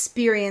is the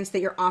experience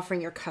that you're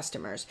offering your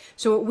customers?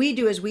 So what we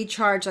do is we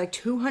charge like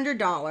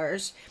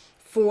 $200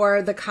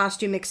 for the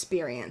costume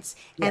experience,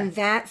 yes, and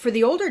that for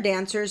the older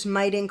dancers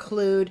might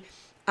include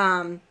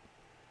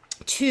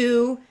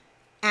 2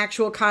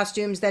 actual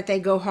costumes that they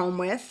go home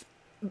with,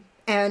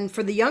 and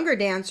for the younger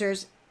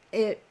dancers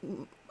it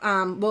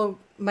will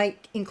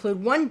might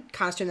include 1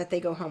 costume that they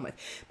go home with,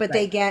 but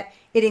right,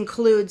 it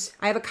includes,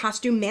 I have a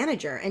costume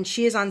manager and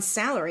she is on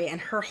salary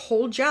and her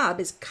whole job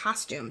is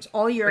costumes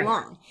all year right,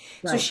 long,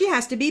 so right, she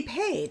has to be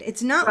paid.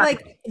 It's not right,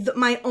 like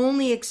my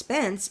only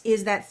expense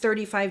is that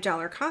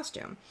 $35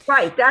 costume.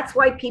 right. That's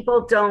why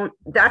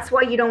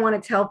you don't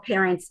want to tell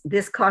parents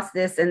this costs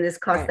this and this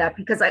costs Right. that.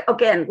 Because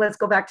again, let's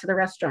go back to the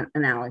restaurant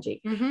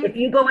analogy. Mm-hmm. If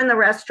you go in the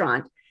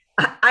restaurant,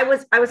 I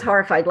was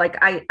horrified. Like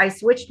I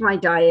switched my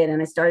diet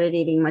and I started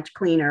eating much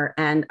cleaner.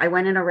 And I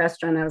went in a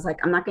restaurant. I was like,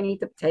 I'm not going to eat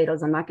the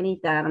potatoes. I'm not going to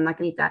eat that. I'm not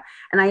going to eat that.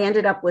 And I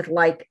ended up with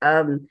like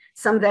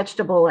some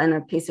vegetable and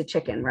a piece of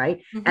chicken,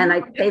 right? And Mm-hmm.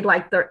 I paid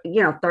like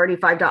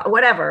 $35,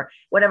 whatever.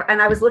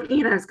 And I was looking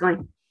and I was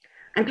going,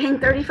 I'm paying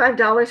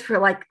 $35 for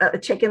like a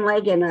chicken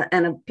leg and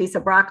a piece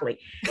of broccoli,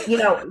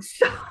 so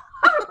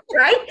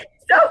right.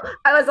 So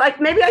I was like,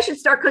 maybe I should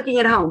start cooking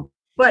at home.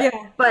 but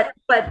Yeah. the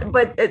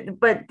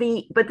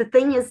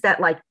thing is that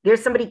like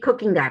there's somebody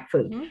cooking that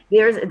food.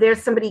 Mm-hmm.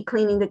 There's somebody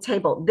cleaning the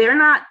table. They're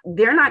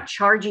not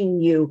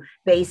charging you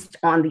based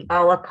on the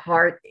a la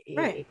carte,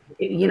 Right.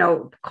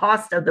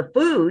 cost of the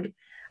food.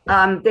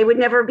 They would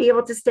never be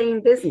able to stay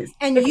in business.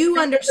 And It's the you same with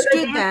a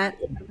understood dance. that.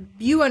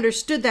 You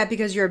understood that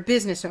because you're a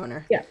business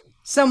owner. Yeah.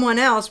 Someone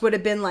else would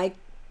have been like,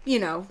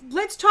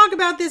 let's talk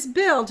about this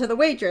bill to the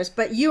waitress,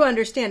 but you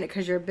understand it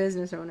because you're a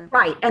business owner.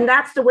 Right. And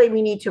that's the way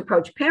we need to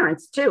approach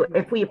parents too.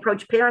 If we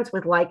approach parents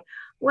with like,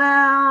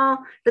 well,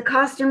 the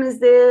costume is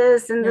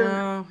this and the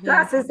No, yeah.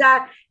 dress is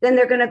that, then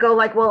they're going to go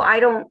like, well, I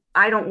don't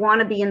want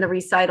to be in the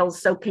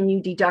recitals. So can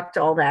you deduct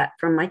all that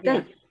from my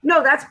thing? Yeah.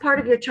 No, that's part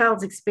of your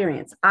child's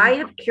experience. I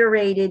have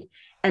curated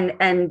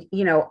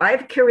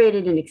I've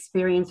curated an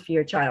experience for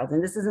your child.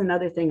 And this is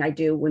another thing I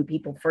do when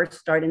people first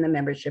start in the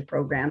membership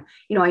program.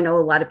 I know a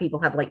lot of people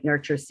have like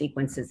nurture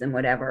sequences and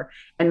whatever.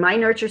 And my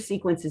nurture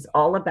sequence is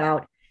all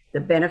about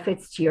the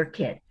benefits to your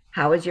kid.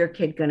 How is your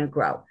kid going to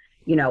grow?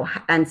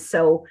 And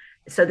so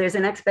there's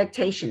an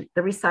expectation.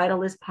 The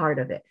recital is part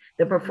of it.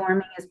 The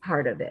performing is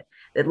part of it.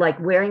 That like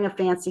wearing a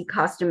fancy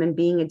costume and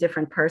being a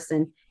different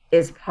person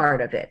is part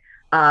of it.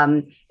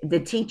 The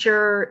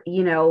teacher,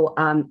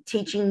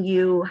 teaching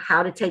you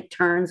how to take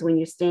turns when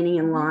you're standing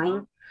in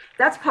line.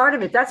 That's part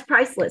of it. That's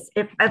priceless.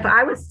 If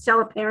I was to tell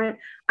a parent,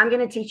 I'm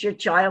going to teach your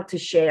child to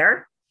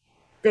share,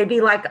 they'd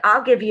be like,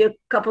 I'll give you a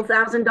couple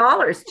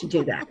 $1,000s to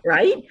do that.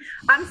 Right.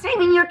 I'm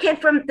saving your kid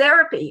from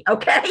therapy.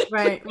 Okay.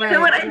 Right. You know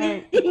what I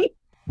mean?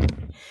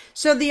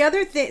 So the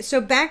other thing,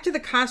 so back to the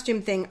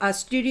costume thing, a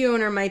studio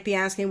owner might be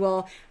asking,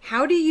 well,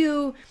 how do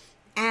you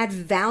add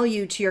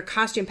value to your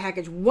costume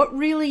package? What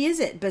really is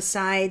it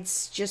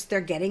besides just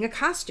they're getting a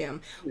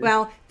costume?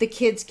 Well, the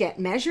kids get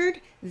measured.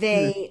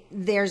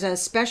 There's a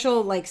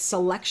special like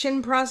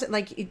selection process,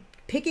 like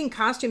picking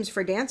costumes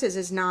for dances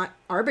is not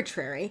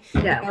arbitrary.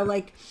 Yeah.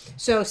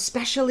 So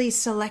specially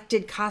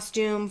selected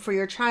costume for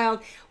your child.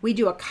 We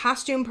do a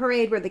costume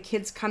parade where the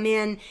kids come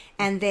in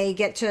and they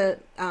get to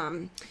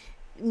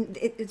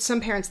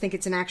some parents think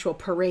it's an actual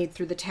parade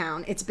through the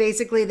town. It's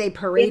basically they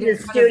parade in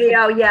the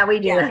studio. Yeah, we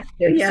do that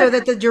too. Yeah. so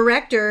that the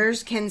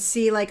directors can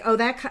see like, oh,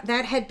 that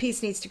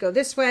headpiece needs to go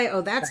this way.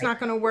 Oh, that's Right. not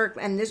going to work.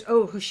 And this,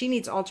 she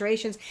needs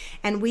alterations.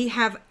 And we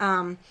have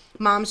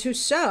moms who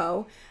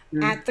sew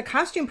at the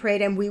costume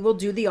parade, and we will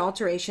do the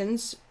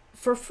alterations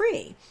for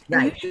free.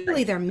 And Right.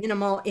 usually they're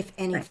minimal, if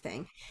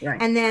anything. Right.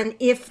 And then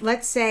if,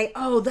 let's say,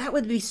 oh, that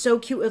would be so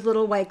cute with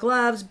little white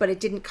gloves, but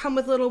it didn't come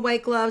with little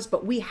white gloves,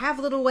 but we have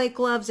little white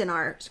gloves in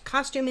our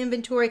costume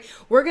inventory,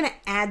 we're going to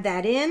add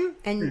that in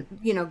and,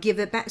 give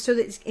it back. So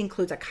that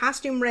includes a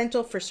costume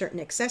rental for certain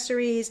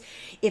accessories.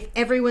 If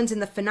everyone's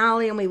in the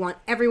finale and we want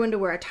everyone to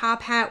wear a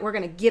top hat, we're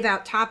going to give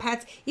out top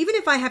hats. Even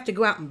if I have to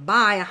go out and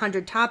buy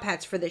 100 top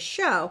hats for this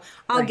show,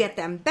 I'll Right. get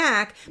them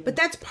back. But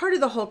that's part of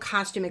the whole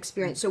costume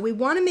experience. So we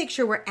want to make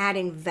sure we're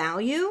adding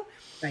value,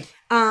 Right.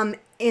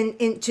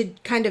 in to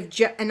kind of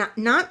and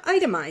not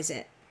itemize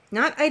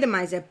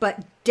it,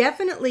 but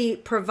definitely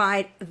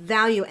provide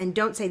value, and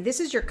don't say this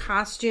is your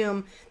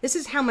costume, this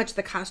is how much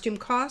the costume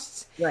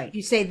costs. Right.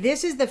 You say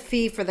this is the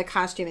fee for the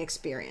costume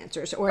experience,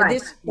 or Right,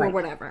 this or right.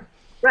 whatever.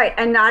 Right.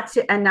 And not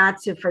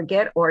to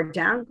forget or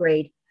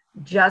downgrade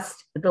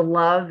just the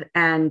love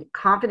and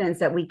confidence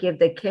that we give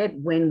the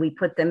kid when we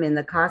put them in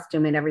the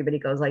costume and everybody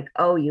goes like,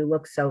 oh, you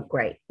look so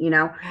great.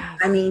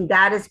 I mean,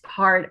 that is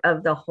part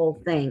of the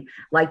whole thing.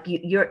 Like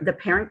the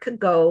parent could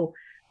go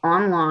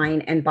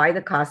online and buy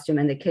the costume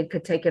and the kid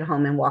could take it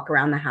home and walk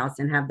around the house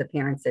and have the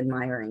parents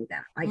admiring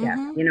them, I guess,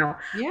 Yeah.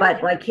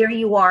 but like here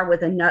you are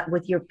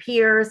with your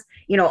peers,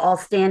 all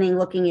standing,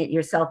 looking at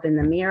yourself in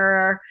the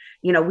mirror.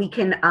 We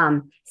can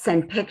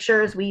send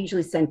pictures. We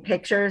usually send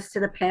pictures to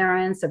the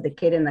parents of the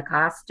kid in the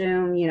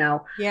costume, Yeah,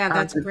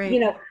 that's great.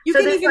 You so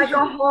can there's even like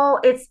a whole,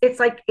 it's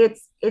like,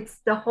 it's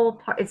the whole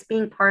part, it's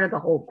being part of the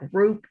whole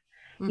group,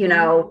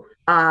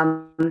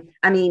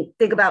 I mean,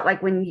 think about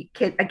like when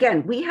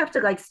again, we have to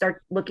like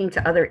start looking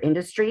to other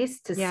industries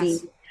to Yes. see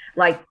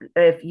like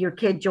if your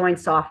kid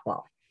joins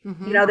softball,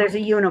 there's a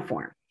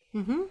uniform.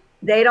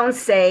 They don't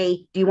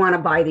say, do you want to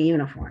buy the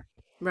uniform?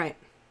 Right.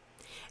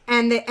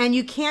 And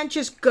you can't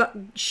just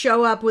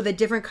show up with a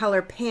different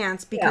color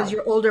pants because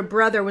your older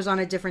brother was on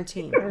a different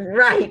team.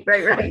 Right.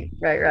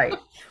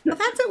 Well,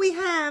 that's what we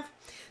have.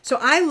 So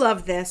I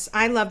love this.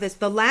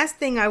 The last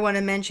thing I want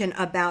to mention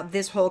about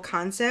this whole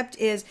concept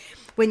is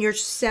when you're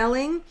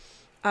selling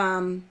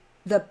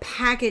the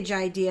package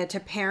idea to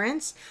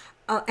parents,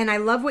 and I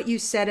love what you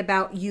said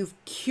about you've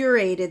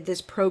curated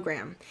this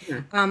program.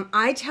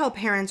 I tell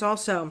parents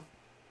also,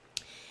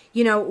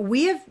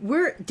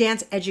 we're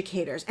dance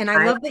educators, and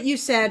I love that you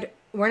said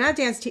we're not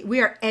we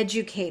are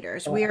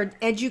educators. We are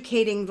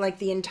educating like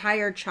the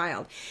entire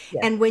child.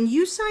 Yes. And when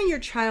you sign your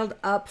child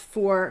up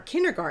for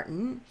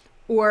kindergarten,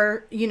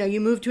 or you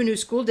move to a new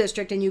school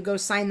district and you go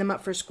sign them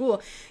up for school,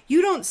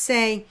 you don't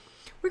say,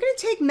 we're going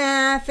to take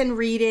math and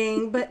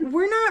reading, but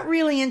we're not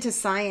really into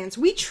science.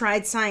 We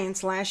tried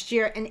science last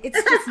year, and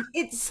it's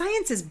just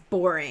science is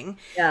boring.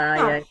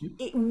 Yeah,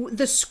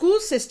 The school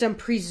system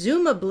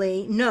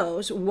presumably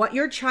knows what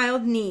your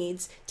child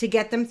needs to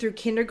get them through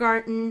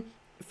kindergarten,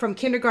 from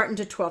kindergarten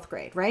to 12th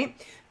grade, right?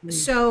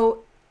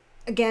 So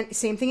again,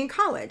 same thing in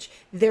college.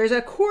 There's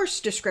a course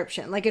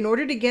description. Like, in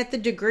order to get the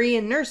degree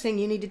in nursing,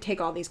 you need to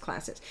take all these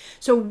classes.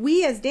 So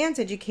we as dance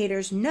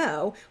educators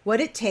know what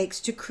it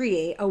takes to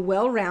create a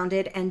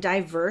well-rounded and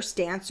diverse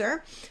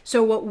dancer.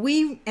 So what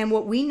we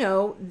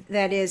know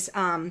that is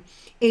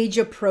age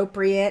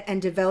appropriate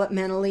and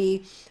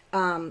developmentally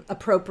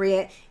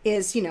appropriate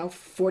is,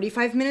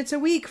 45 minutes a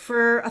week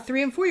for a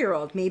 3 and 4 year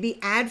old. Maybe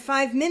add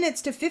 5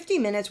 minutes to 50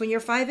 minutes when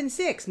you're 5 and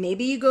 6.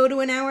 Maybe you go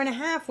to an hour and a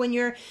half when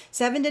you're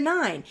 7 to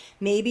 9.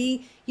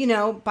 Maybe,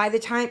 by the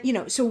time,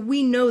 so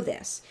we know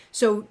this.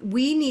 So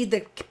we need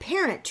the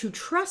parent to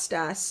trust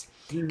us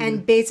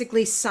and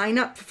basically sign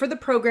up for the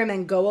program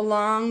and go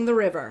along the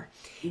river.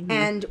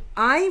 And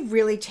I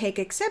really take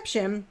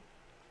exception.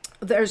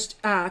 There's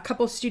a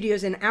couple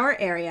studios in our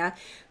area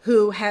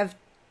who have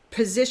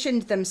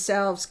positioned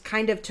themselves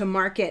kind of to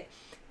market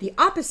the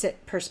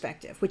opposite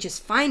perspective, which is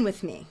fine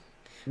with me.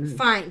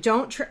 Fine.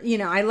 Don't try,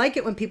 I like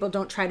it when people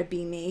don't try to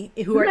be me,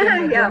 who are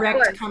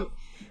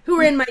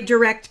in my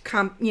direct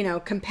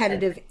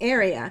competitive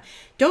area.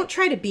 Don't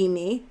try to be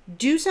me.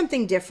 Do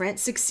something different.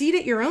 Succeed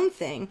at your own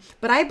thing.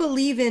 But I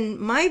believe in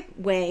my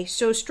way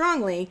so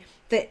strongly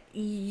that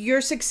your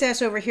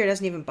success over here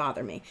doesn't even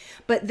bother me.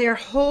 But their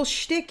whole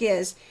shtick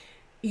is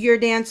your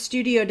dance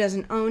studio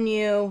doesn't own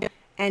you,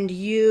 and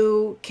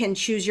you can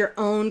choose your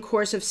own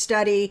course of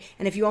study.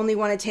 And if you only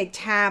want to take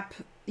tap,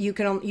 you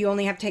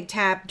only have to take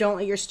tap. Don't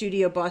let your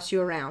studio boss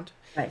you around.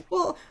 Right.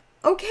 Well,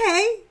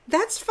 okay,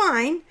 that's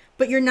fine,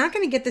 but you're not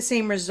going to get the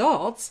same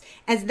results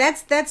as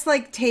that's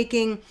like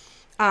taking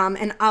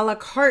an a la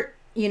carte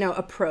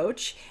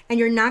approach, and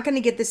you're not going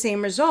to get the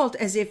same result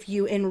as if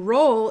you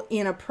enroll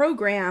in a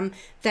program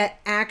that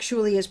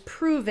actually is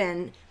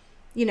proven,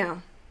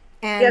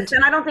 And yes,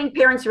 and I don't think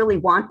parents really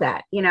want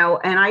that, and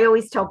I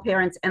always tell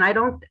parents, and I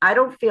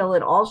don't feel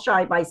at all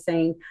shy by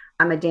saying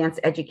I'm a dance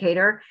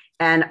educator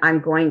and I'm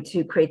going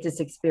to create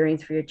this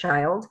experience for your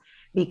child,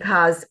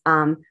 because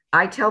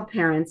I tell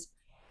parents,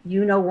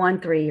 1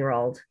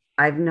 3-year-old,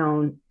 I've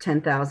known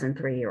 10,000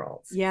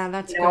 3-year-olds. Yeah,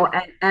 that's good.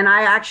 And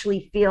I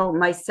actually feel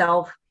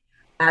myself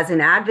as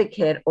an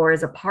advocate or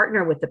as a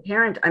partner with the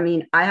parent. I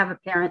mean, I have a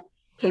parent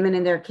came in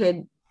and their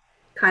kid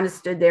kind of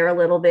stood there a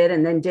little bit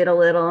and then did a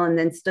little and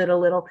then stood a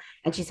little.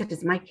 And she said,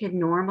 is my kid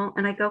normal?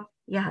 And I go,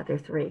 yeah, they're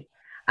 3.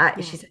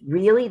 She said,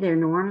 really? They're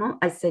normal?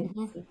 I said,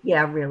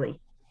 yeah, really.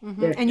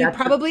 And you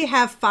probably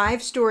have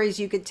 5 stories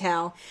you could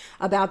tell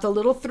about the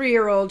little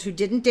 3-year-old who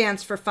didn't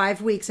dance for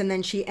 5 weeks, and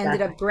then she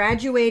ended up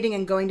graduating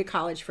and going to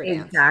college for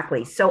dance.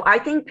 Exactly. So I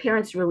think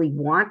parents really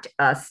want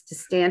us to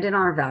stand in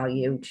our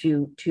value,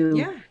 to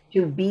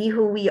be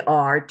who we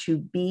are, to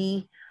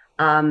be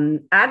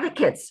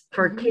advocates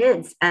for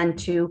kids, and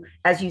to,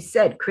 as you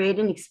said, create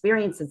an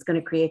experience that's going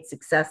to create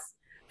success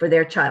for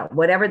their child,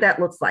 whatever that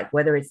looks like,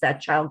 whether it's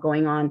that child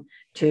going on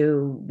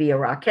to be a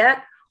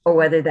Rockette, or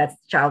whether that's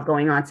the child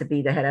going on to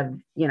be the head of,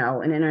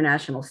 an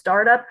international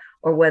startup,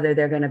 or whether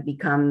they're going to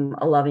become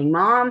a loving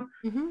mom,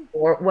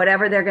 or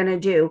whatever they're going to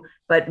do.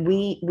 But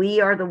we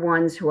are the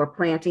ones who are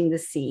planting the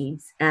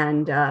seeds,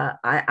 and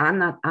I'm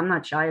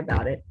not shy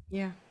about it.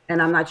 Yeah.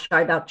 And I'm not shy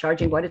about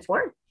charging what it's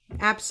worth.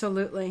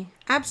 Absolutely.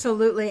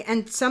 Absolutely.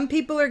 And some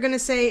people are going to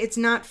say, it's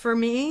not for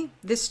me.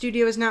 This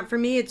studio is not for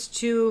me.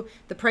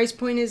 The price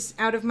point is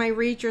out of my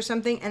reach or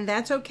something. And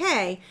that's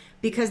okay,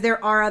 because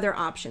there are other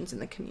options in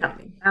the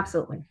community.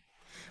 Absolutely.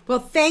 Well,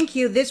 thank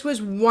you. This was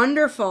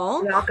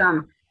wonderful. You're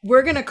welcome.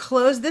 We're going to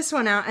close this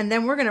one out, and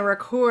then we're going to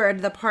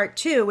record the part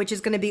 2, which is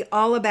going to be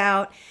all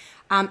about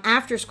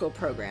after school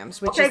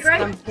programs, which is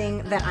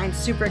something that I'm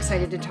super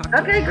excited to talk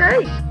about. Okay,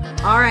 great.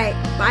 All right.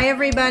 Bye,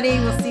 everybody.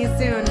 We'll see you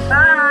soon.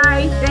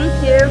 Bye.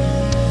 Thank you.